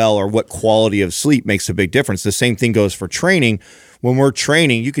how well or what quality of sleep makes a big difference. The same thing goes for training. When we're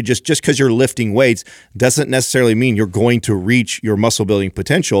training, you could just because you're lifting weights doesn't necessarily mean you're going to reach your muscle building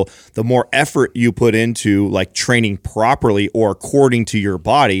potential. The more effort you put into like training properly or according to your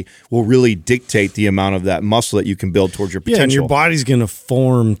body will really dictate the amount of that muscle that you can build towards your potential. Yeah, and your body's going to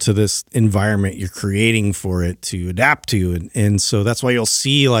form to this environment you're creating for it to adapt to. And so that's why you'll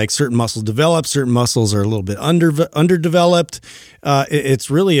see like certain muscles develop, certain muscles are a little bit underdeveloped. It's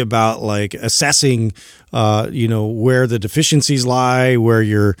really about like assessing where the deficiencies lie, where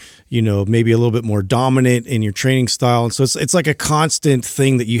you're, maybe a little bit more dominant in your training style. And so it's like a constant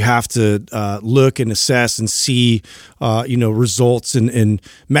thing that you have to look and assess and see, results and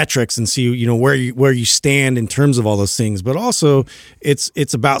metrics and see, where you stand in terms of all those things. But also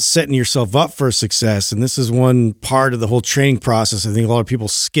it's about setting yourself up for success. And this is one part of the whole training process. I think a lot of people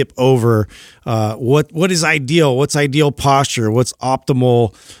skip over what is ideal, what's ideal posture, what's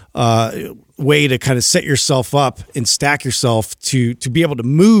optimal way to kind of set yourself up and stack yourself to be able to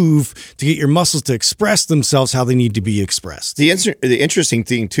move, to get your muscles to express themselves how they need to be expressed. The interesting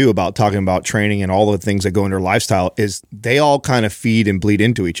thing too about talking about training and all the things that go into lifestyle is they all kind of feed and bleed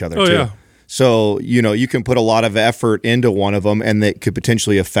into each other too. Yeah. So, you can put a lot of effort into one of them and that could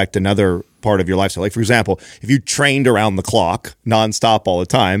potentially affect another part of your lifestyle. Like, for example, if you trained around the clock nonstop all the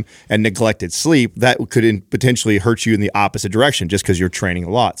time and neglected sleep, that could potentially hurt you in the opposite direction just because you're training a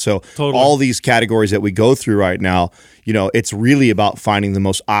lot. So all these categories that we go through right now, it's really about finding the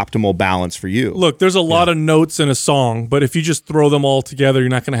most optimal balance for you. Look, there's a lot of notes in a song, but if you just throw them all together, you're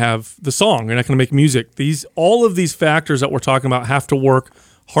not going to have the song. You're not going to make music. All of these factors that we're talking about have to work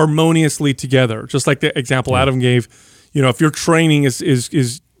harmoniously together. Just like the example Adam gave, if your training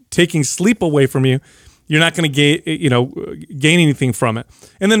is taking sleep away from you, you're not going to gain anything from it.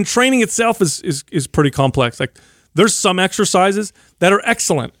 And then training itself is pretty complex. Like there's some exercises that are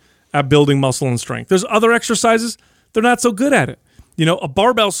excellent at building muscle and strength. There's other exercises they're not so good at it. A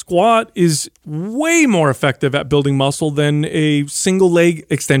barbell squat is way more effective at building muscle than a single leg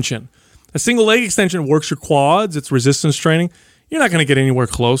extension. A single leg extension works your quads, it's resistance training. You're not going to get anywhere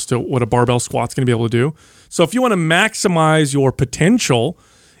close to what a barbell squat's going to be able to do. So if you want to maximize your potential,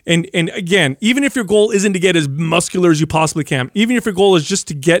 and again, even if your goal isn't to get as muscular as you possibly can, even if your goal is just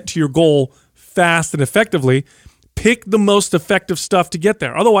to get to your goal fast and effectively, pick the most effective stuff to get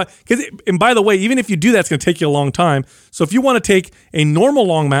there. Otherwise, and by the way, even if you do that, it's going to take you a long time. So if you want to take a normal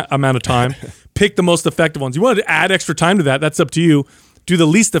long amount of time, pick the most effective ones. You want to add extra time to that, that's up to you. Do the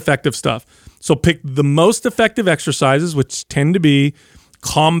least effective stuff. So pick the most effective exercises, which tend to be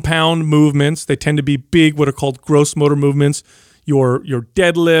compound movements. They tend to be big, what are called gross motor movements. Your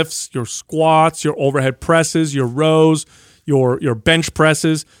deadlifts, your squats, your overhead presses, your rows, your bench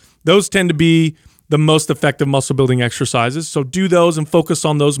presses. Those tend to be the most effective muscle building exercises. So do those and focus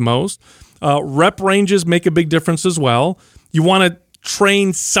on those most. Rep ranges make a big difference as well. You want to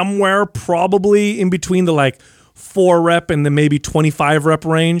train somewhere probably in between the 4 rep and then maybe 25 rep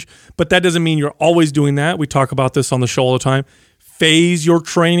range, but that doesn't mean you're always doing that. We talk about this on the show all the time. Phase your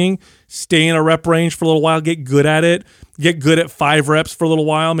training, stay in a rep range for a little while, get good at it, get good at 5 reps for a little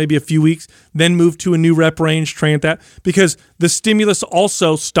while, maybe a few weeks, then move to a new rep range, train at that, because the stimulus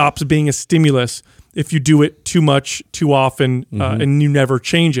also stops being a stimulus if you do it too much, too often, and you never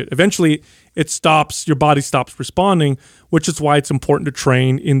change it. Eventually, your body stops responding, which is why it's important to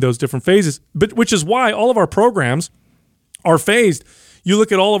train in those different phases, but which is why all of our programs are phased. You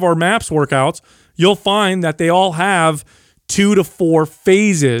look at all of our MAPS workouts, you'll find that they all have 2 to 4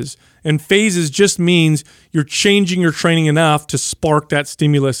 phases, and phases just means you're changing your training enough to spark that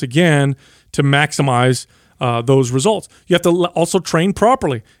stimulus again to maximize those results. You have to also train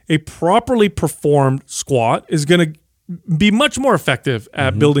properly. A properly performed squat is going to be much more effective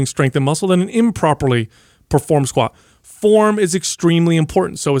at building strength and muscle than an improperly performed squat. Form is extremely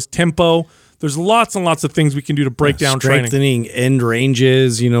important. So is tempo. There's lots and lots of things we can do to break down training. Strengthening end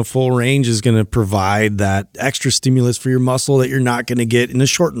ranges, full range is going to provide that extra stimulus for your muscle that you're not going to get in a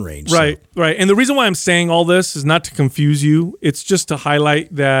shortened range. Right. And the reason why I'm saying all this is not to confuse you. It's just to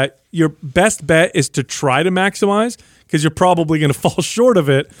highlight that your best bet is to try to maximize, because you're probably going to fall short of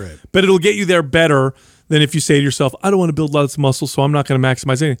it, but it'll get you there better than if you say to yourself, I don't want to build lots of muscle, so I'm not going to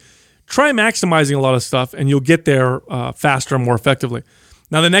maximize anything. Try maximizing a lot of stuff, and you'll get there faster and more effectively.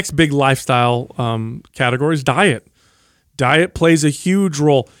 Now, the next big lifestyle category is diet. Diet plays a huge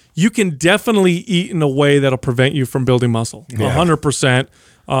role. You can definitely eat in a way that'll prevent you from building muscle, 100%.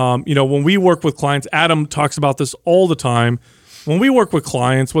 When we work with clients, Adam talks about this all the time. When we work with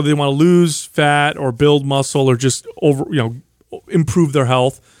clients, whether they want to lose fat or build muscle or just improve their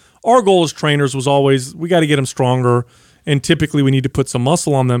health, our goal as trainers was always, we got to get them stronger, and typically we need to put some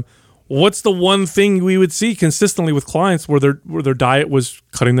muscle on them. What's the one thing we would see consistently with clients where their diet was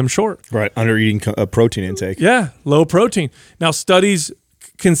cutting them short? Right, under eating protein intake. Yeah, low protein. Now, studies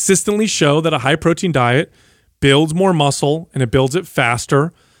consistently show that a high protein diet builds more muscle and it builds it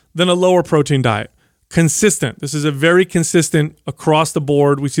faster than a lower protein diet. Consistent. This is a very consistent across the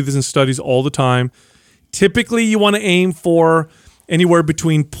board. We see this in studies all the time. Typically, you want to aim for anywhere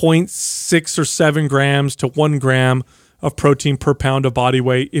between 0.6 or 7 grams to 1 gram of protein per pound of body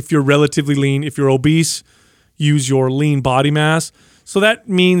weight. If you're relatively lean, if you're obese, use your lean body mass. So that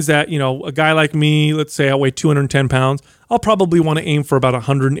means that, a guy like me, let's say I weigh 210 pounds, I'll probably want to aim for about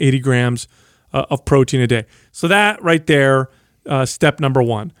 180 grams of protein a day. So that right there, step number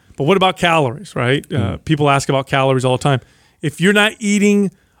one. But what about calories, right? People ask about calories all the time. If you're not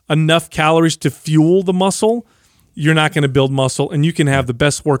eating enough calories to fuel the muscle, you're not going to build muscle, and you can have the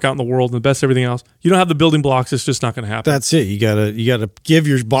best workout in the world and the best everything else. You don't have the building blocks; it's just not going to happen. That's it. You gotta give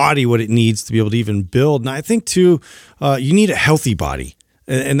your body what it needs to be able to even build. And I think too, you need a healthy body,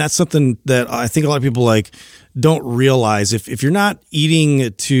 and that's something that I think a lot of people don't realize. If you're not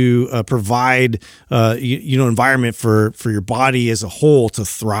eating to provide environment for your body as a whole to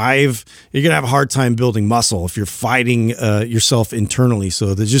thrive, you're gonna have a hard time building muscle if you're fighting yourself internally.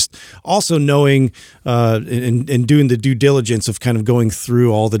 So there's just also knowing and doing the due diligence of kind of going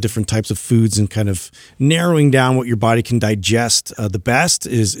through all the different types of foods and kind of narrowing down what your body can digest the best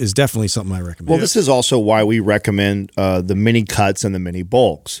is definitely something I recommend. Well, this is also why we recommend the mini cuts and the mini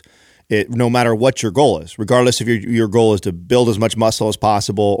bulks. No matter what your goal is, regardless if your goal is to build as much muscle as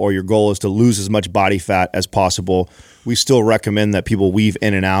possible or your goal is to lose as much body fat as possible, we still recommend that people weave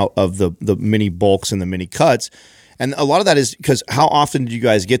in and out of the mini bulks and the mini cuts. And a lot of that is because how often do you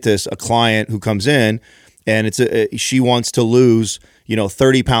guys get this? A client who comes in and she wants to lose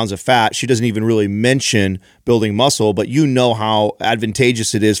 30 pounds of fat. She doesn't even really mention building muscle, but how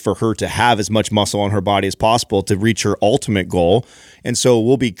advantageous it is for her to have as much muscle on her body as possible to reach her ultimate goal. And so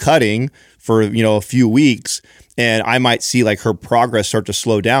we'll be cutting for, a few weeks, and I might see her progress start to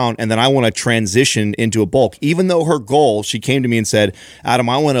slow down. And then I want to transition into a bulk, even though her goal, she came to me and said, Adam,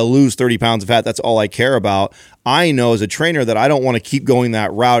 I want to lose 30 pounds of fat. That's all I care about. I know as a trainer that I don't want to keep going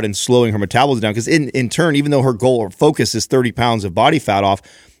that route and slowing her metabolism down, because in turn, even though her goal or focus is 30 pounds of body fat off,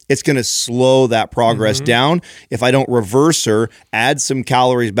 it's going to slow that progress down. If I don't reverse her, add some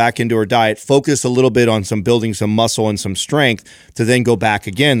calories back into her diet, focus a little bit on building some muscle and some strength to then go back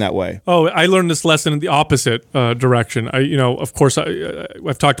again that way. Oh, I learned this lesson in the opposite direction. Of course,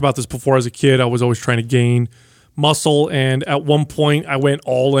 I've talked about this before. As a kid, I was always trying to gain muscle, and at one point I went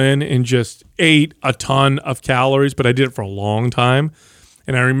all in and just ate a ton of calories, but I did it for a long time.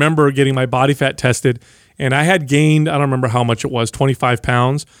 And I remember getting my body fat tested, and I had gained, I don't remember how much it was, 25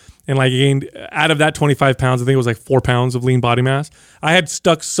 pounds. And I gained, out of that 25 pounds, I think it was 4 pounds of lean body mass. I had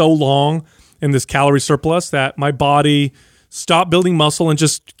stuck so long in this calorie surplus that my body stopped building muscle and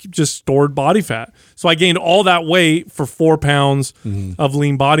just stored body fat. So I gained all that weight for 4 pounds of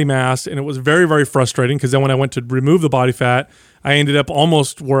lean body mass. And it was very, very frustrating, because then when I went to remove the body fat, I ended up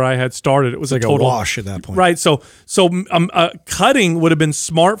almost where I had started. It was like a total wash at that point. Right. So cutting would have been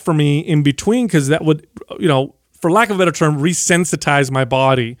smart for me in between, because that would, for lack of a better term, resensitize my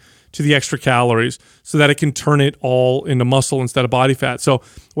body to the extra calories so that it can turn it all into muscle instead of body fat. So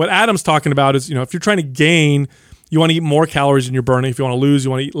what Adam's talking about is, if you're trying to gain, you want to eat more calories than you're burning. If you want to lose, you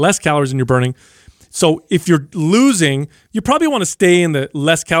want to eat less calories than you're burning. So if you're losing, you probably want to stay in the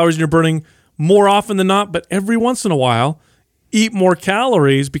less calories than you're burning more often than not, but every once in a while, eat more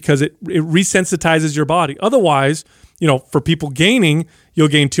calories, because it resensitizes your body. Otherwise, for people gaining, you'll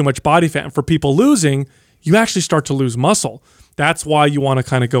gain too much body fat. And for people losing, you actually start to lose muscle. That's why you want to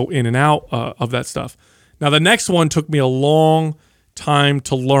kind of go in and out of that stuff. Now, the next one took me a long time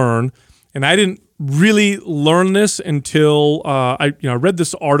to learn, and I didn't really learn this until I read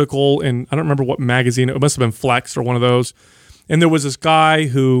this article in, I don't remember what magazine, it must have been Flex or one of those. And there was this guy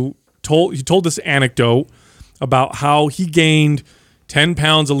who told this anecdote about how he gained 10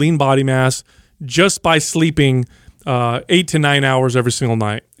 pounds of lean body mass just by sleeping 8 to 9 hours every single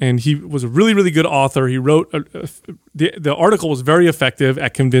night. And he was a really, really good author. He wrote, the article was very effective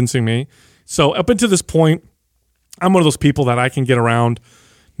at convincing me. So up until this point, I'm one of those people that I can get around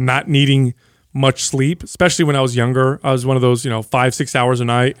not needing much sleep, especially when I was younger. I was one of those, 5-6 hours a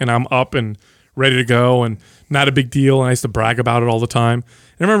night, and I'm up and ready to go and not a big deal. And I used to brag about it all the time.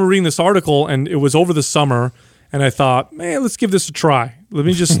 And I remember reading this article, and it was over the summer, and I thought, man, let's give this a try. Let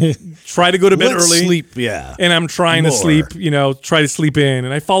me just try to go to bed Let's early. sleep, yeah. And I'm trying to sleep, try to sleep in.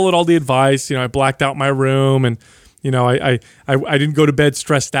 And I followed all the advice. I blacked out my room, and I didn't go to bed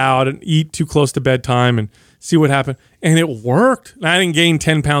stressed out and eat too close to bedtime and see what happened. And it worked. And I didn't gain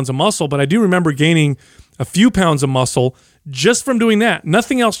 10 pounds of muscle, but I do remember gaining a few pounds of muscle just from doing that.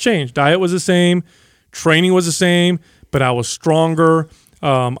 Nothing else changed. Diet was the same. Training was the same, but I was stronger.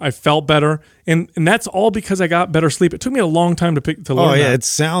 I felt better, and that's all because I got better sleep. It took me a long time to learn. Oh yeah, that. it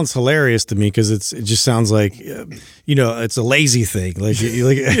sounds hilarious to me because it just sounds like it's a lazy thing. Like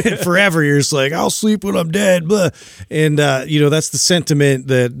forever, you're just like, I'll sleep when I'm dead, blah. And that's the sentiment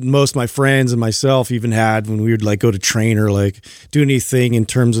that most of my friends and myself even had when we would like go to train or like do anything in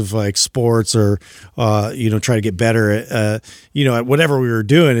terms of like sports or try to get better at at whatever we were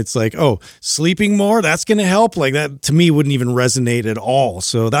doing. It's like, oh, sleeping more, that's going to help. Like that to me wouldn't even resonate at all.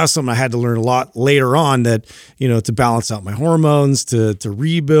 So that's something I had to learn a lot later on, that to balance out my hormones, to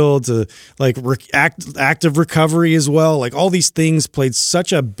rebuild, to like active recovery as well. Like all these things played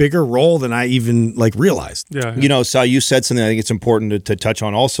such a bigger role than I even like realized. Yeah. Sal, you said something I think it's important to touch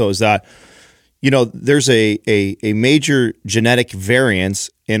on also, is that there's a major genetic variance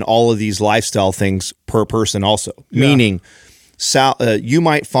in all of these lifestyle things per person also. Yeah. Meaning, Sal, you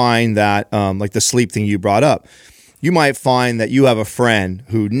might find that like the sleep thing you brought up, you might find that you have a friend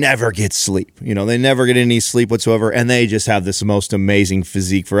who never gets sleep. They never get any sleep whatsoever, and they just have this most amazing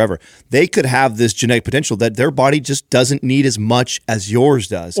physique forever. They could have this genetic potential that their body just doesn't need as much as yours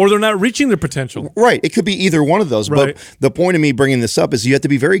does. Or they're not reaching their potential. Right. It could be either one of those. Right. But the point of me bringing this up is you have to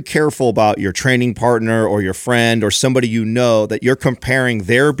be very careful about your training partner or your friend or somebody that you're comparing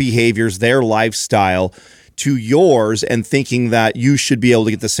their behaviors, their lifestyle to yours and thinking that you should be able to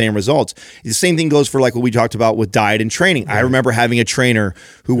get the same results. The same thing goes for like what we talked about with diet and training. Yeah. I remember having a trainer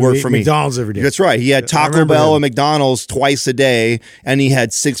who worked for me. McDonald's every day. That's right. He had Taco Bell and McDonald's twice a day, and he had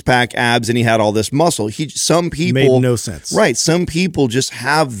 6-pack abs, and he had all this muscle. Some people made no sense. Right. Some people just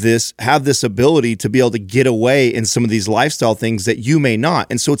have this ability to be able to get away in some of these lifestyle things that you may not.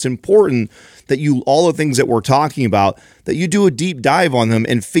 And so it's important that all the things that we're talking about, that you do a deep dive on them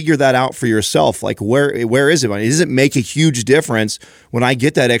and figure that out for yourself. Like where is it? Does it make a huge difference when I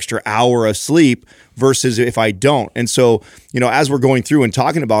get that extra hour of sleep versus if I don't? And so, as we're going through and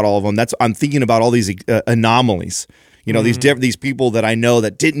talking about all of them, I'm thinking about all these anomalies. These people that I know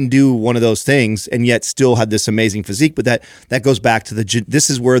that didn't do one of those things and yet still had this amazing physique. But that goes back to this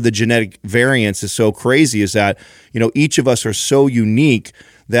is where the genetic variance is so crazy, is that, each of us are so unique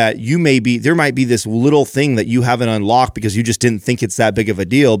that there might be this little thing that you haven't unlocked because you just didn't think it's that big of a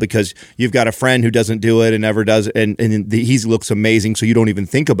deal because you've got a friend who doesn't do it and never does it, and he looks amazing, so you don't even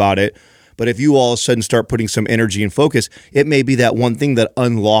think about it. But if you all of a sudden start putting some energy and focus, it may be that one thing that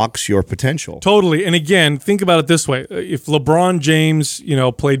unlocks your potential. Totally. And again, think about it this way. If LeBron James,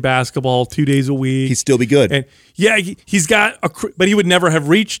 played basketball 2 days a week, he'd still be good. And yeah, he's got but he would never have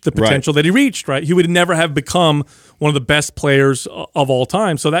reached the potential that he reached, right? He would never have become one of the best players of all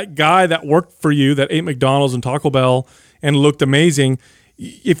time. So that guy that worked for you, that ate McDonald's and Taco Bell and looked amazing,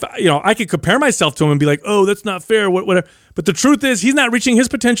 if I could compare myself to him and be like, oh, that's not fair, whatever. But the truth is, he's not reaching his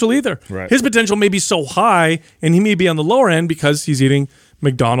potential either. Right. His potential may be so high, and he may be on the lower end because he's eating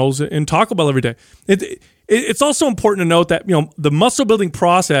McDonald's and Taco Bell every day. It's also important to note that the muscle building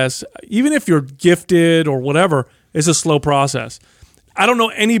process, even if you're gifted or whatever, is a slow process. I don't know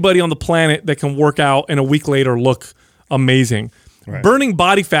anybody on the planet that can work out and a week later look amazing. Right. Burning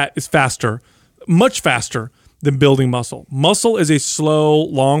body fat is faster, much faster than building muscle. Muscle is a slow,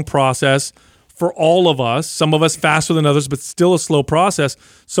 long process for all of us. Some of us faster than others, but still a slow process.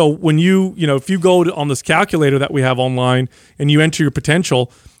 So when if you go on this calculator that we have online and you enter your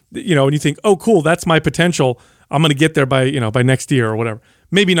potential, and you think, oh, cool, that's my potential. I'm going to get there by next year or whatever.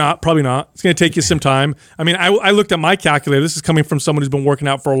 Maybe not, probably not. It's going to take you some time. I mean, I looked at my calculator. This is coming from someone who's been working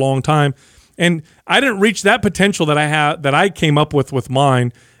out for a long time. And I didn't reach that potential that I came up with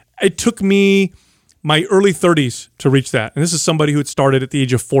mine. It took me my early 30s to reach that. And this is somebody who had started at the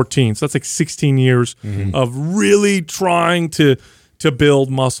age of 14. So that's like 16 years of really trying to build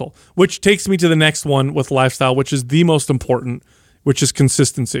muscle, which takes me to the next one with lifestyle, which is the most important, which is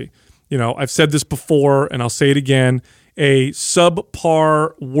consistency. I've said this before and I'll say it again. A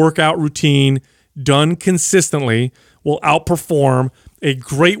subpar workout routine done consistently will outperform a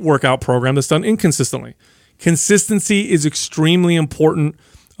great workout program that's done inconsistently. Consistency is extremely important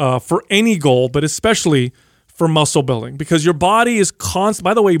for any goal, but especially for muscle building, because your body is constant.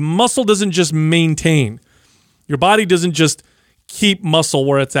 By the way, muscle doesn't just maintain. Your body doesn't just keep muscle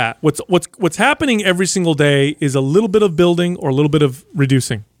where it's at. What's happening every single day is a little bit of building or a little bit of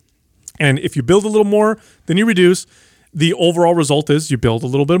reducing. And if you build a little more than you reduce, the overall result is you build a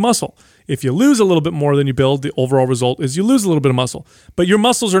little bit of muscle. If you lose a little bit more than you build, the overall result is you lose a little bit of muscle. But your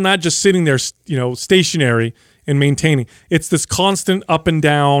muscles are not just sitting there, stationary and maintaining. It's this constant up and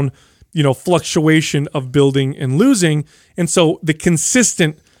down, fluctuation of building and losing. And so the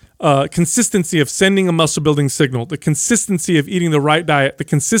consistency of sending a muscle building signal, the consistency of eating the right diet, the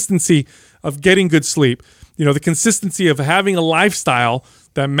consistency of getting good sleep, the consistency of having a lifestyle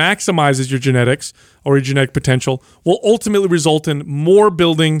that maximizes your genetics or your genetic potential will ultimately result in more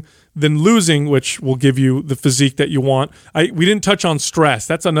building than losing, which will give you the physique that you want. We didn't touch on stress.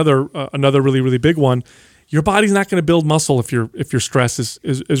 That's another really, really big one. Your body's not going to build muscle if your stress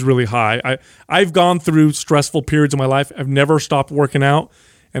is really high. I've gone through stressful periods in my life. I've never stopped working out,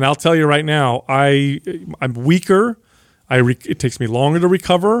 and I'll tell you right now, I'm weaker. It takes me longer to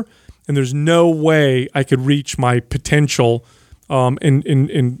recover, and there's no way I could reach my potential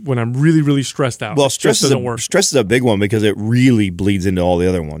in when I'm really, really stressed out. Well, stress is a big one because it really bleeds into all the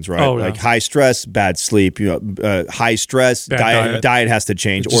other ones, right? Oh, yeah. Like high stress, bad sleep. High stress, diet has to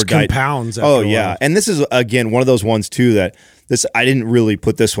change, It just compounds. Oh yeah, and this is again one of those ones too that I didn't really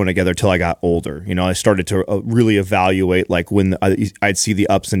put this one together till I got older. I started to really evaluate like when I'd see the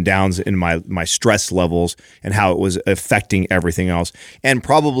ups and downs in my stress levels and how it was affecting everything else. And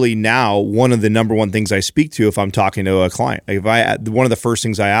probably now one of the number one things I speak to if I'm talking to a client, one of the first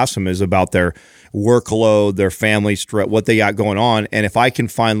things I ask them is about their workload, their family stress, what they got going on, and if I can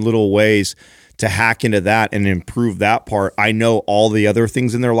find little ways to hack into that and improve that part, I know all the other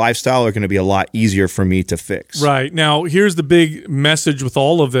things in their lifestyle are going to be a lot easier for me to fix. Right. Now, here's the big message with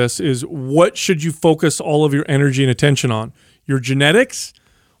all of this is what should you focus all of your energy and attention on? Your genetics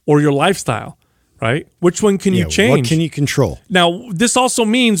or your lifestyle, right? Which one can you change? What can you control? Now, this also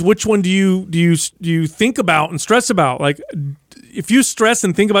means which one do you think about and stress about? Like if you stress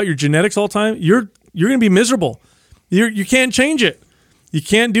and think about your genetics all the time, you're going to be miserable. You can't change it. You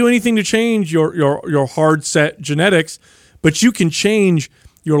can't do anything to change your hard set genetics, but you can change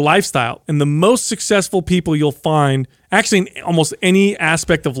your lifestyle. And the most successful people you'll find, actually in almost any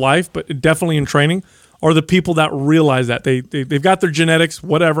aspect of life, but definitely in training, are the people that realize that they've got their genetics,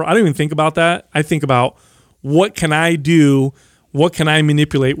 whatever. I don't even think about that. I think about what can I do, what can I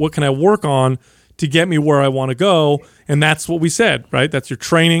manipulate, what can I work on to get me where I want to go. And that's what we said, right? That's your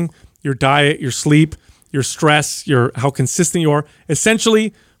training, your diet, your sleep, your stress, how consistent you are.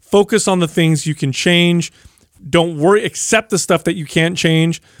 Essentially, focus on the things you can change. Don't worry, accept the stuff that you can't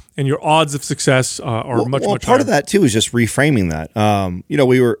change, and your odds of success are much higher. Part of that, too, is just reframing that.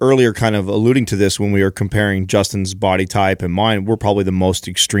 We were earlier kind of alluding to this when we were comparing Justin's body type and mine. We're probably the most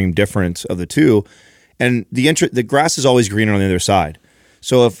extreme difference of the two. And the grass is always greener on the other side.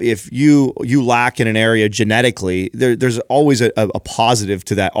 So if you lack in an area genetically, there's always a positive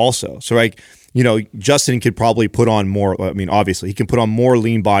to that also. So like, Justin could probably put on more, obviously he can put on more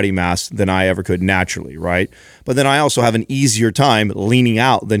lean body mass than I ever could naturally, right? But then I also have an easier time leaning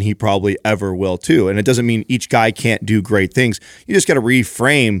out than he probably ever will too. And it doesn't mean each guy can't do great things. You just got to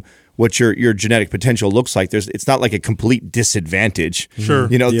reframe what your genetic potential looks like. It's not like a complete disadvantage. Sure.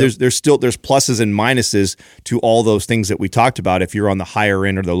 There's pluses and minuses to all those things that we talked about if you're on the higher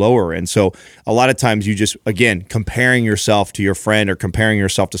end or the lower end. So a lot of times you just, again, comparing yourself to your friend or comparing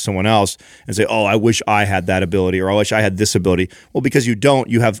yourself to someone else and say, oh, I wish I had that ability or I wish I had this ability. Well, because you don't,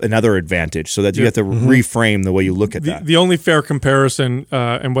 you have another advantage. So that you have to reframe the way you look at that. The only fair comparison,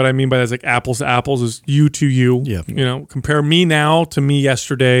 and what I mean by that is like apples to apples, is you to you. Yeah. Compare me now to me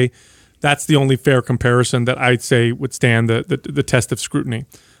yesterday. That's the only fair comparison that I'd say would stand the test of scrutiny.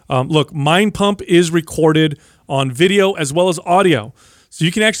 Look, Mind Pump is recorded on video as well as audio. So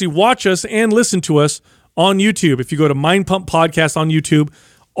you can actually watch us and listen to us on YouTube. If you go to Mind Pump Podcast on YouTube,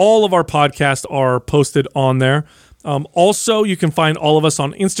 all of our podcasts are posted on there. Also, you can find all of us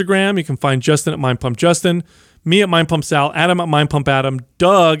on Instagram. You can find Justin at Mind Pump Justin, me at Mind Pump Sal, Adam at Mind Pump Adam,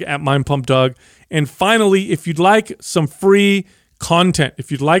 Doug at Mind Pump Doug. And finally, if you'd like some free content,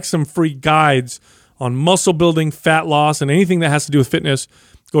 if you'd like some free guides on muscle building, fat loss, and anything that has to do with fitness,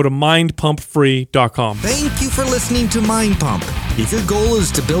 go to mindpumpfree.com. Thank you for listening to Mind Pump. If your goal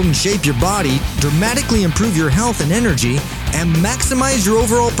is to build and shape your body, dramatically improve your health and energy, and maximize your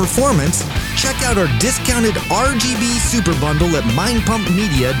overall performance, check out our discounted RGB Super Bundle at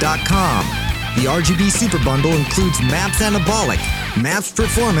mindpumpmedia.com. The RGB Super Bundle includes MAPS Anabolic, MAPS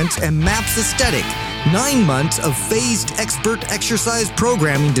Performance, and MAPS Aesthetic, 9 months of phased expert exercise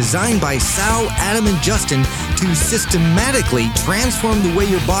programming designed by Sal, Adam, and Justin to systematically transform the way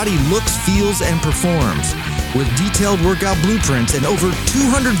your body looks, feels, and performs. With detailed workout blueprints and over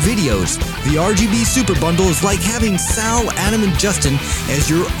 200 videos, the RGB Super Bundle is like having Sal, Adam, and Justin as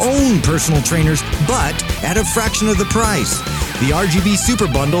your own personal trainers, but at a fraction of the price. The RGB Super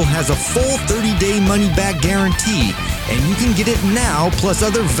Bundle has a full 30-day money-back guarantee, and you can get it now plus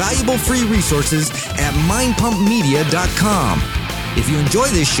other valuable free resources at mindpumpmedia.com. If you enjoy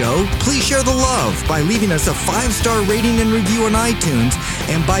this show, please share the love by leaving us a 5-star rating and review on iTunes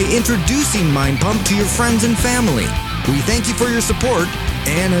and by introducing Mind Pump to your friends and family. We thank you for your support,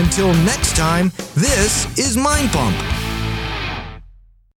 and until next time, this is Mind Pump.